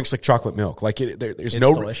seriously drinks like chocolate milk. Like there's It's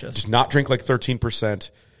no delicious. does not drink like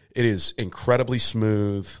 13%. It is incredibly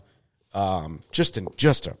smooth. Just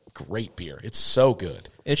a great beer. It's so good.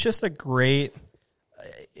 It's just a great.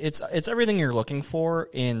 It's everything you're looking for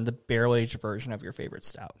in the barrel aged version of your favorite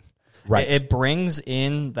stout. Right. It brings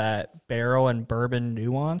in that barrel and bourbon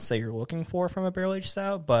nuance that you're looking for from a barrel aged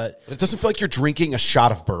stout, but It doesn't feel like you're drinking a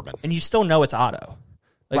shot of bourbon. and you still know it's auto.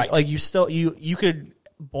 Right. Like you could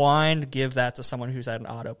blind give that to someone who's had an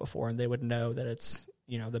auto before, and they would know that it's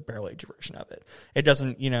the barrel aged version of it. It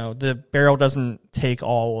doesn't the barrel doesn't take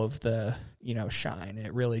all of the shine.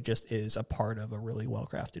 It really just is a part of a really well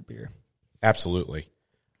crafted beer. Absolutely.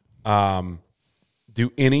 Do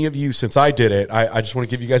any of you, since I did it, I just want to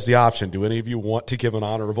give you guys the option. Do any of you want to give an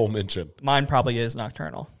honorable mention? Mine probably is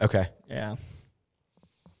Nocturnal. Okay. Yeah.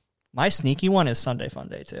 My sneaky one is Sunday Fun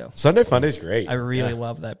Day too. Sunday Fun Day's great. I really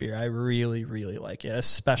love that beer. I really, really like it,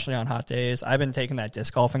 especially on hot days. I've been taking that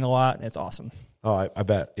disc golfing a lot, and it's awesome. Oh, I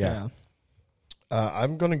bet. Yeah.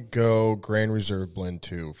 I'm going to go Grand Reserve Blend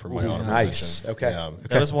 2 for my honorable nice. mention. Okay. Yeah.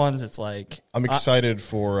 Those ones, it's like I'm excited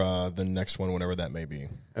for the next one, whenever that may be.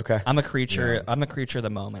 Okay. I'm a creature. Yeah. I'm a creature of the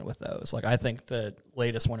moment with those. Like I think the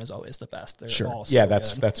latest one is always the best. They're all so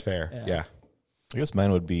that's fair. Yeah. I guess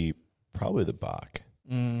mine would be probably the Bach.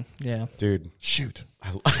 Yeah. Dude. Shoot.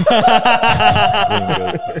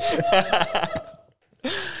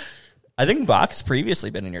 I think Bach's previously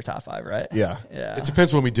been in your top 5, right? Yeah. Yeah. It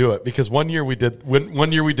depends when we do it, because one year we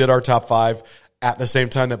did our top 5 at the same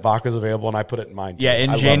time that Bach was available, and I put it in mine too. Yeah, in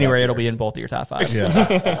I love January that it'll beer. be in both of your top 5.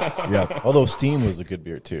 Yeah. Yeah. Although Steam was a good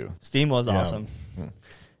beer too. Steam was awesome.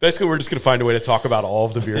 Basically, we're just going to find a way to talk about all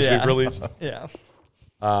of the beers Yeah. we've released. Yeah.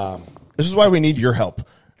 This is why we need your help.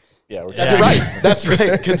 Yeah, we're That's right. That's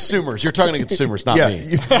right. Consumers. You're talking to consumers, not Yeah.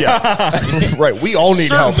 me. Yeah. Right. We all need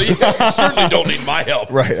help. Certainly don't need my help.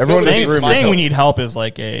 Right. Everyone in this room Saying needs we need help is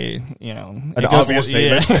like an obvious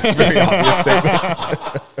statement. Very obvious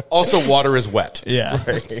statement. Also, water is wet. Yeah.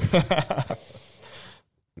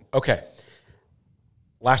 Okay.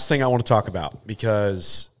 Last thing I want to talk about,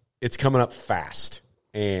 because it's coming up fast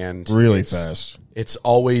and Really fast. It's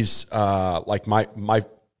always like my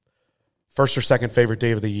first or second favorite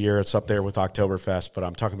day of the year. It's up there with Oktoberfest, but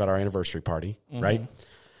I'm talking about our anniversary party, right?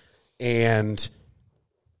 And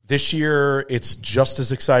this year, it's just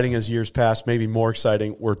as exciting as years past, maybe more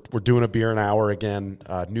exciting. We're doing a beer an hour again,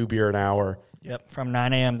 new beer an hour. Yep. From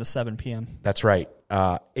 9 a.m. to 7 p.m. That's right.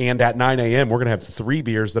 And at 9 a.m., we're going to have 3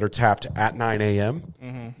 beers that are tapped at 9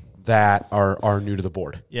 a.m. That are new to the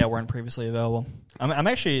board. Yeah, weren't previously available. I'm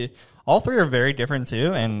actually, all 3 are very different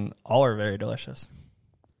too, and all are very delicious.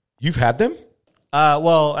 You've had them?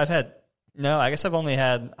 Well, I guess I've only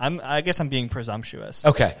had, I guess I'm being presumptuous.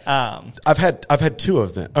 Okay. I've had 2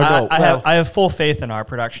 of them. Or no, I have full faith in our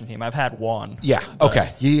production team. I've had one. Yeah.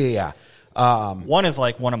 Okay. Yeah. One is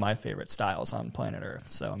like one of my favorite styles on planet Earth,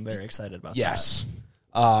 so I'm very excited about that. Yes.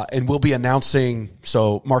 And we'll be announcing,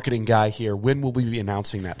 so marketing guy here, when will we be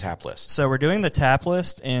announcing that tap list? So we're doing the tap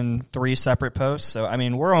list in 3 separate posts. So, I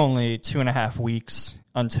mean, we're only 2.5 weeks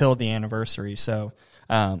until the anniversary. So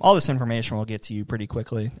all this information will get to you pretty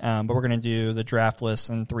quickly. But we're going to do the draft list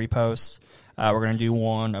in 3 posts. We're going to do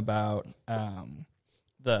one about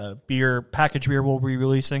the package beer we'll be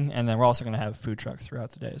releasing. And then we're also going to have food trucks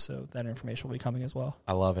throughout the day. So that information will be coming as well.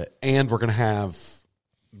 I love it. And we're going to have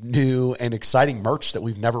new and exciting merch that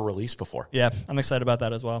we've never released before. Yeah, I'm excited about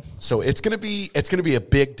that as well. So it's going to be a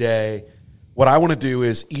big day. What I want to do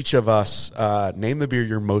is each of us name the beer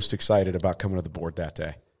you're most excited about coming to the board that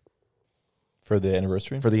day. For the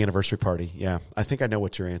anniversary? For the anniversary party, yeah. I think I know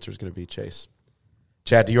what your answer is going to be, Chase.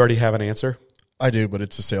 Chad, do you already have an answer? I do, but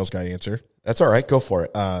it's a sales guy answer. That's all right. Go for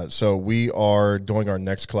it. So we are doing our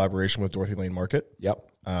next collaboration with Dorothy Lane Market. Yep.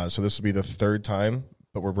 So this will be the 3rd time,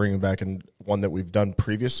 but we're bringing back one that we've done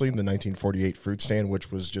previously, the 1948 Fruit Stand, which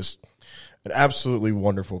was just an absolutely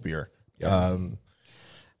wonderful beer. Yep.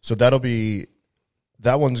 So that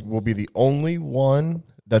one will be the only one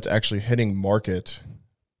that's actually hitting market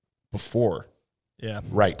before. Yeah.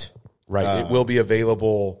 Right. It will be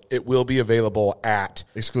available. It will be available at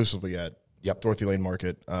exclusively at Dorothy Lane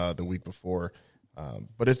Market the week before.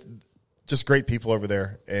 But it's just great people over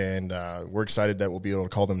there, and we're excited that we'll be able to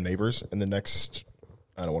call them neighbors in the next.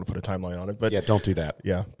 I don't want to put a timeline on it, but yeah, don't do that.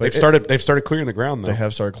 Yeah, but they've started clearing the ground though. They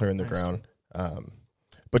have started clearing the ground,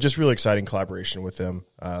 but just really exciting collaboration with them.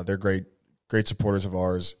 They're great supporters of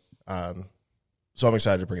ours. So I'm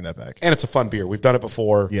excited to bring that back. And it's a fun beer. We've done it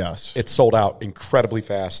before. Yes. It's sold out incredibly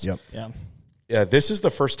fast. Yep. Yeah. Yeah, this is the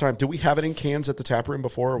first time. Did we have it in cans at the tap room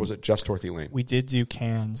before, or was it just Dorothy Lane? We did do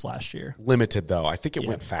cans last year. Limited, though. I think it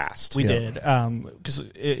went fast. We did, because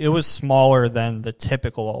it was smaller than the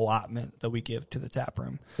typical allotment that we give to the tap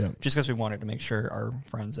room, just because we wanted to make sure our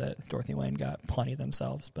friends at Dorothy Lane got plenty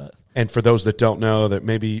themselves. But And for those that don't know, that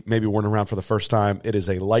maybe weren't around for the first time, it is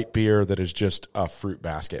a light beer that is just a fruit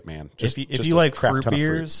basket, man. If you like fruit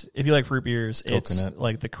beers, it's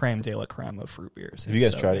like the creme de la creme of fruit beers. Have you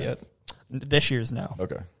guys tried it yet? This year's no.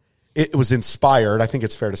 Okay. It was inspired, I think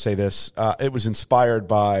it's fair to say this, it was inspired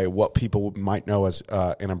by what people might know as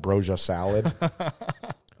an ambrosia salad.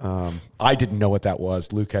 I didn't know what that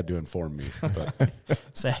was. Luke had to inform me. But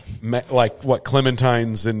Same. like what,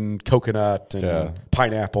 clementines and coconut and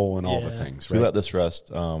pineapple and all the things. We right? let this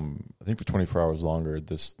rest, I think for 24 hours longer,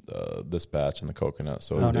 this batch and the coconut.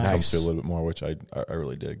 So it comes to a little bit more, which I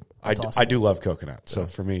really dig. I do love coconut. So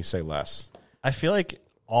for me, say less. I feel like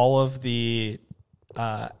all of the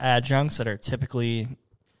adjuncts that are typically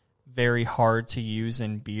very hard to use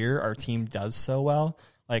in beer, our team does so well.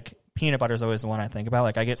 Like peanut butter is always the one I think about.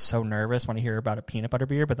 Like, I get so nervous when I hear about a peanut butter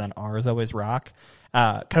beer, but then ours always rock.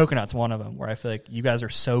 Coconut's one of them, where I feel like you guys are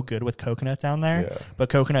so good with coconut down there, Yeah. but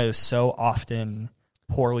coconut is so often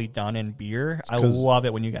poorly done in beer. I love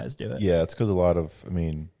it when you guys do it. Yeah, it's because a lot of, I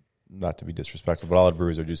mean, not to be disrespectful, but a lot of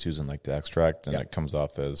breweries are just using like the extract, and it comes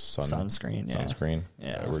off as Sunscreen, yeah. Sunscreen.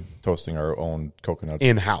 Yeah. We're toasting our own coconuts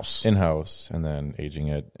In-house. in-house, and then aging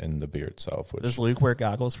it in the beer itself. Which Does Luke wear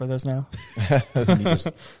goggles for those now? he just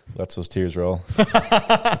lets those tears roll.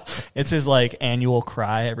 It's his like annual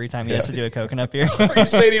cry every time he has to do a coconut beer. You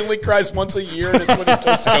say he only cries once a year, and it's when he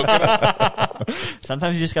toasts coconut.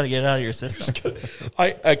 Sometimes you just got to get it out of your system.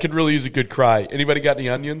 I could really use a good cry. Anybody got any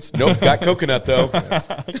onions? Nope, got coconut, though.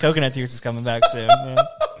 Coconut tears is coming back soon.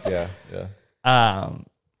 Yeah. Yeah.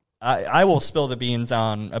 I will spill the beans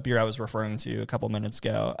on a beer I was referring to a couple minutes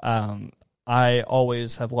ago. I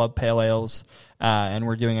always have loved pale ales, and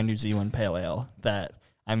we're doing a New Zealand pale ale that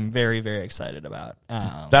I'm very, very excited about.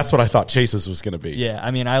 That's what I thought Chase's was going to be. Yeah,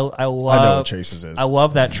 I mean, I love. I know what Chase's is. I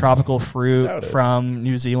love that tropical fruit Doubt it. from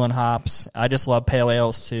New Zealand hops. I just love pale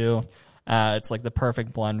ales too. It's like the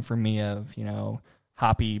perfect blend for me of, you know,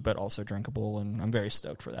 hoppy but also drinkable, and I'm very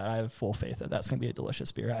stoked for that. I have full faith that that's going to be a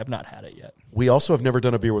delicious beer. I have not had it yet. We also have never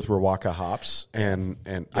done a beer with Rawaka hops, and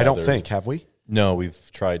I don't think, have we? No,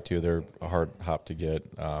 we've tried to. They're a hard hop to get,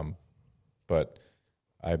 but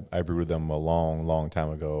I brewed them a long, long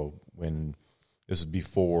time ago when this is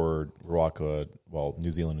before Rawaka, well,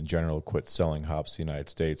 New Zealand in general quit selling hops in the United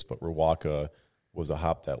States, but Rawaka was a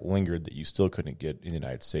hop that lingered that you still couldn't get in the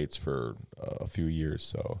United States for a few years.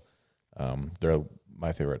 So they're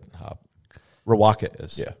my favorite hop. Rawaka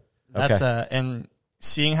is. Yeah. That's and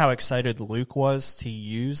seeing how excited Luke was to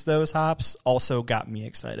use those hops also got me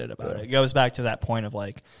excited about it. It goes back to that point of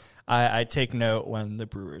like, I take note when the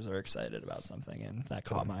brewers are excited about something, and that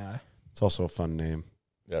caught my eye. It's also a fun name.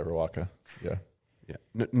 Yeah, Rawaka. Yeah.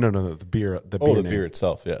 Yeah. No, the beer. The Oh, beer the name. beer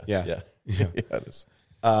itself. Yeah. Yeah. Yeah. Yeah. Yeah, it is.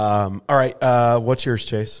 All right. What's yours,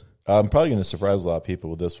 Chase? I'm probably going to surprise a lot of people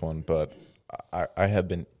with this one, but I have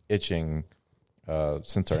been itching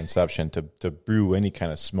since our inception to brew any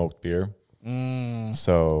kind of smoked beer.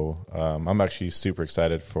 So I'm actually super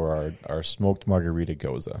excited for our smoked margarita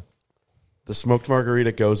goza. The smoked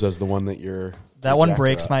margarita goza is the one that you're. That one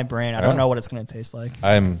breaks my brain. I don't know what it's going to taste like.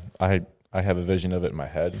 I have a vision of it in my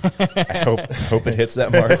head. I hope it hits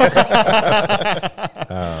that mark.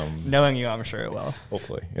 Knowing you, I'm sure it will.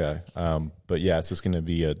 Hopefully, yeah. But yeah, it's just going to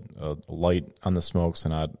be a light on the smokes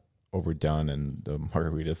and not overdone, and the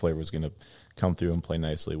margarita flavor is going to come through and play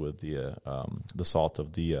nicely with the salt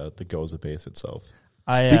of the goza base itself.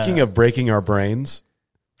 Speaking of breaking our brains,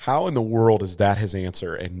 how in the world is that his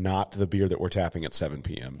answer and not the beer that we're tapping at 7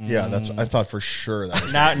 p.m.? Yeah, I thought for sure that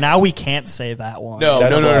was Now we can't say that one. No.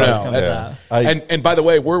 That's- And by the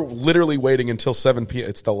way, we're literally waiting until 7 p.m.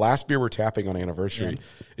 It's the last beer we're tapping on anniversary.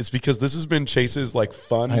 Yeah. It's because this has been Chase's like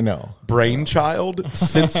fun I know. brainchild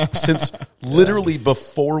since literally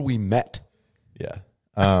before we met. Yeah.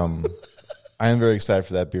 I am very excited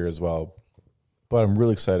for that beer as well, but I'm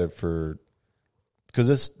really excited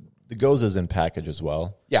because the goza is in package as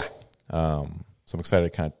well. Yeah. So I'm excited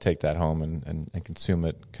to kind of take that home and consume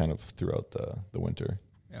it kind of throughout the winter.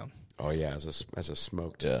 Yeah. Oh yeah, as a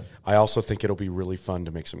smoked. Yeah. I also think it'll be really fun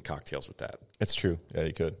to make some cocktails with that. It's true. Yeah,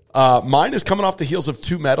 you could. Mine is coming off the heels of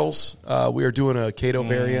two medals. We are doing a Cato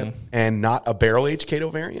variant and not a barrel aged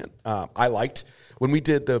Cato variant. I liked when we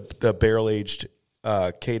did the barrel aged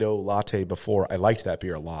Cato latte before. I liked that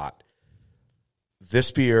beer a lot.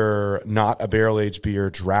 This beer, not a barrel aged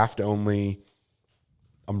beer, draft only.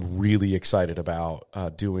 I'm really excited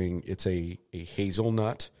about doing. It's a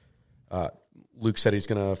hazelnut. Luke said he's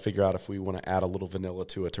going to figure out if we want to add a little vanilla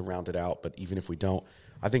to it to round it out. But even if we don't,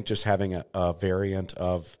 I think just having a variant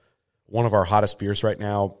of one of our hottest beers right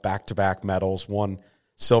now, back-to-back medals, one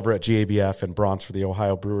silver at GABF and bronze for the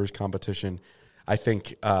Ohio Brewers competition. I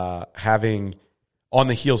think having, on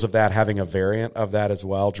the heels of that, having a variant of that as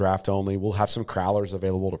well, draft only. We'll have some crowlers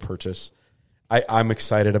available to purchase. I'm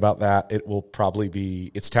excited about that. It will probably be,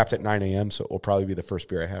 it's tapped at 9 a.m., so it will probably be the first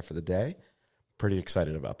beer I have for the day. Pretty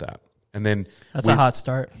excited about that. And then That's a hot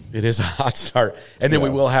start. It is a hot start. And then we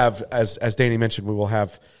will have, as Danny mentioned, we will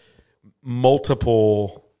have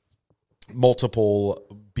multiple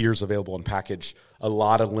beers available in package, a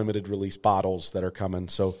lot of limited release bottles that are coming.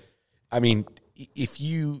 So, I mean, if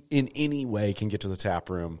you in any way can get to the tap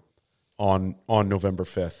room on November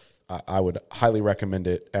 5th, I would highly recommend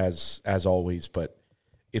it as always, but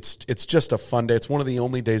it's just a fun day. It's one of the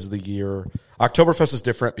only days of the year. Oktoberfest is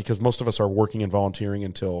different because most of us are working and volunteering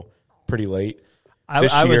until pretty late.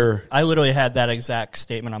 I literally had that exact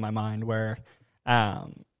statement on my mind where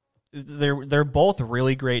they're both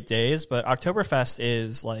really great days, but Oktoberfest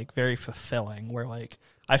is like very fulfilling. Where like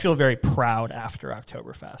I feel very proud after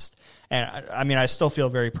Oktoberfest, and I mean I still feel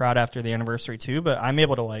very proud after the anniversary too. But I'm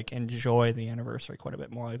able to like enjoy the anniversary quite a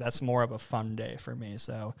bit more. Like that's more of a fun day for me.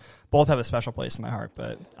 So both have a special place in my heart,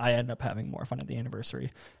 but I end up having more fun at the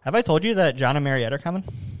anniversary. Have I told you that John and Mariette are coming?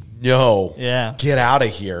 No. Yeah. Get out of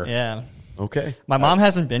here. Yeah. Okay. My mom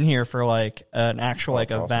hasn't been here for like an actual like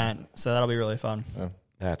that's event, so that'll be really fun.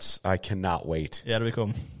 I cannot wait. Yeah, it'll be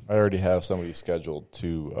cool. I already have somebody scheduled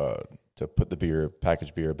to put the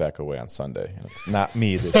packaged beer back away on Sunday. And it's not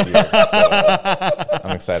me this year, so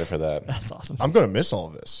I'm excited for that. That's awesome. I'm going to miss all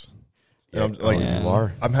of this. And I'm, like, Yeah. You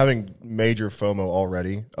are. I'm having major FOMO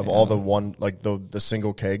already of all the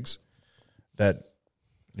single kegs that.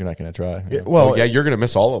 You're not going to try. Yeah, well, Yeah, you're going to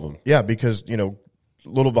miss all of them. yeah, because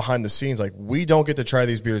little behind the scenes, like we don't get to try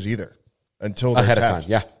these beers either until they're Ahead of tapped.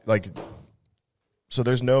 time, yeah. Like, so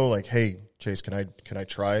there's no like, hey Chase, can I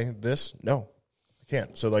try this? No, I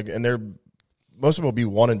can't. So like, and most of them will be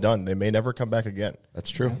one and done. They may never come back again. That's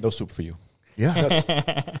true. No soup for you. Yeah, it's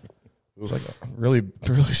like I'm really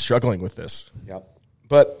struggling with this. Yep.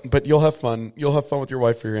 But you'll have fun. You'll have fun with your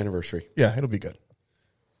wife for your anniversary. Yeah, it'll be good.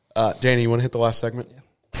 Danny, you want to hit the last segment?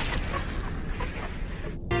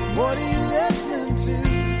 What are you listening to?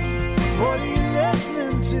 What are you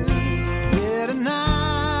listening to? Yeah,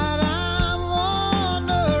 tonight I'm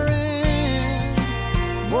wondering.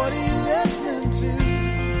 What are you listening to?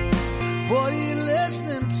 What are you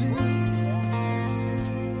listening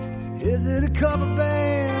to? Is it a cover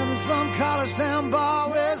band in some college town bar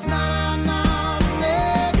where it's not an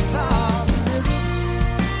air guitar? Is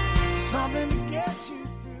it something to get you through?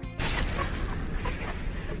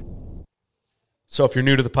 So if you're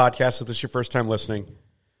new to the podcast, if this is your first time listening,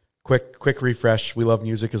 quick refresh. We love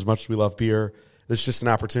music as much as we love beer. This is just an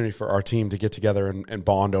opportunity for our team to get together and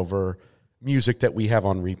bond over music that we have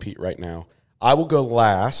on repeat right now. I will go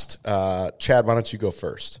last. Chad, why don't you go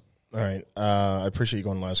first? All right. I appreciate you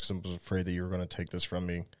going last because I was afraid that you were going to take this from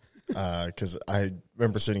me. Because I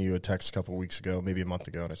remember sending you a text a couple of weeks ago, maybe a month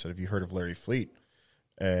ago, and I said, have you heard of Larry Fleet?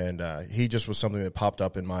 And he just was something that popped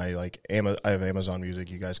up in my, I have Amazon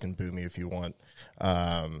Music. You guys can boo me if you want.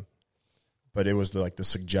 But it was the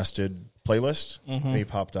suggested playlist, and he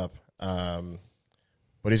popped up.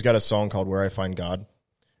 But he's got a song called Where I Find God,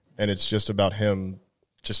 and it's just about him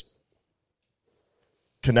just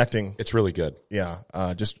connecting. It's really good. Yeah,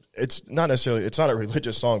 it's not a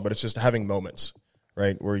religious song, but it's just having moments,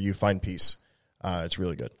 right, where you find peace. It's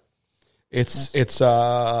really good. It's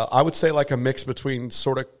I would say like a mix between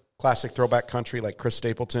sort of classic throwback country like Chris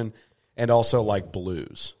Stapleton and also like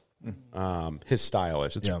blues. His style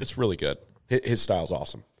is it's really good. His style is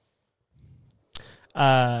awesome.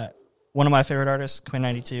 One of my favorite artists, Quinn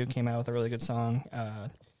 92, came out with a really good song.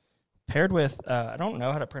 Paired with, I don't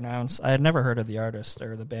know how to pronounce. I had never heard of the artist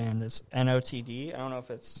or the band. It's NOTD. I don't know if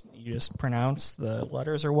it's you just pronounce the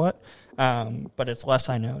letters or what. But it's Less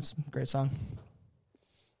I Know. It's a great song.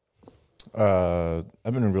 I've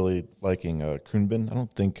been really liking Kroonbin. I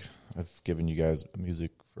don't think I've given you guys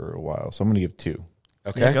music for a while, so I'm going to give two.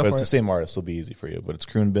 Okay. Yeah, go But it's for the it. same artist, so it'll be easy for you. But it's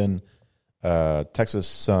Kroonbin. Texas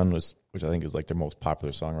Sun, which I think is like their most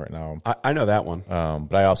popular song right now. I know that one.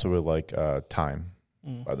 But I also really like Time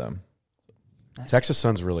by them. Texas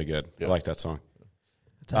Sun's really good. I like that song.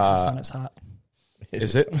 The Texas Sun is hot.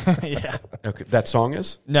 Is it? Yeah. Okay. That song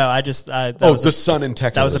is? No, I just. That Oh, was the sun in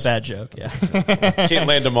Texas. that was a bad joke. Yeah. Can't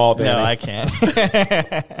land them all, Danny. No, I can't.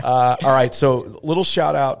 All right, so little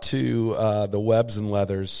shout out to the Webbs and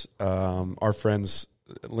Leathers, our friends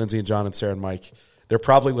Lindsay and John and Sarah and Mike. They're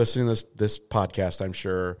probably listening to this podcast, I'm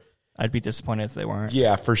sure. I'd be disappointed if they weren't.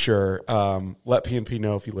 Yeah, for sure. Let PNP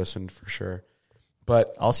know if you listened, for sure.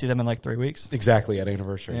 But I'll see them in like 3 weeks. exactly at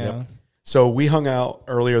anniversary. Yeah. Yep. So we hung out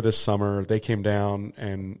earlier this summer. They came down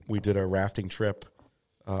and we did a rafting trip.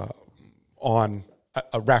 On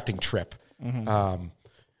a rafting trip.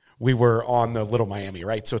 We were on the Little Miami,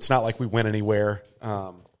 right? So it's not like we went anywhere.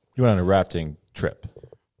 You went on a rafting trip.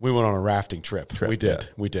 We went on a rafting trip. We did. yeah.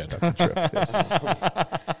 We did. Trip,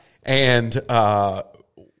 yes. And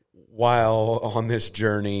while on this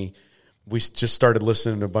journey, we just started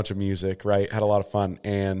listening to a bunch of music, right? Had a lot of fun.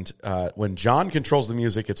 And when John controls the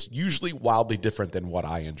music, it's usually wildly different than what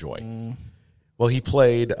I enjoy. Well, he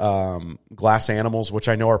played Glass Animals, which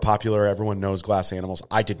I know are popular. Everyone knows Glass Animals.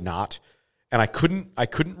 I did not. And I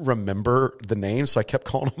couldn't remember the name, so I kept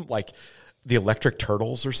calling them like the Electric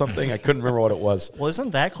Turtles or something. I couldn't remember what it was. Well,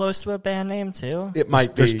 isn't that close to a band name too? It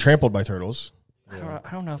might There's be. Trampled by Turtles. I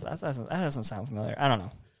don't know if that doesn't sound familiar. I don't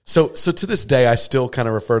know. So to this day, I still kind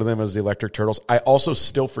of refer to them as the Electric Turtles. I also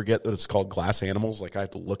still forget that it's called Glass Animals. Like I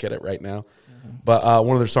have to look at it right now. But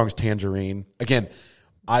one of their songs, Tangerine. Again,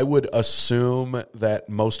 I would assume that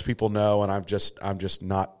most people know, and I'm just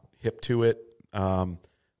not hip to it.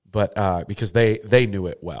 But because they knew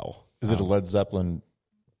it well. Is it a Led Zeppelin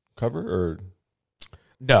cover or?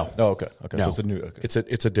 No. Oh, okay. Okay. No. So it's a new. Okay.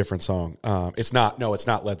 It's a different song. It's not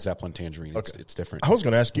Led Zeppelin Tangerine. It's different. I was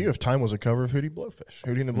going to ask you if Time was a cover of Hootie Blowfish.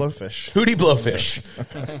 Hootie and the Blowfish. Hootie Blowfish.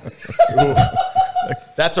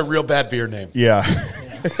 That's a real bad beer name. Yeah.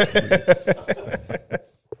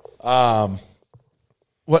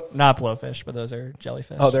 What? Not blowfish, but those are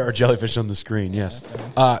jellyfish. Oh, there are jellyfish on the screen. Yes,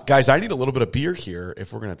 guys, I need a little bit of beer here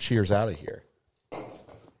if we're going to cheers out of here.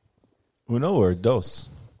 Uno or dos?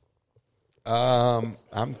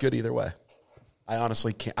 I'm good either way. I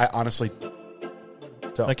honestly can't.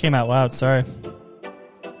 Don't. That came out loud. Sorry.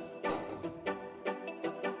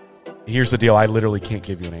 Here's the deal. I literally can't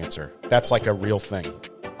give you an answer. That's like a real thing.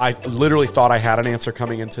 I literally thought I had an answer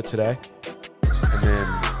coming into today. And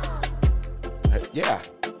then, yeah.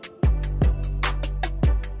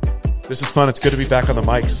 This is fun. It's good to be back on the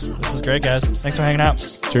mics. This is great, guys. Thanks for hanging out.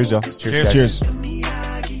 Cheers, y'all. Cheers, guys. Cheers.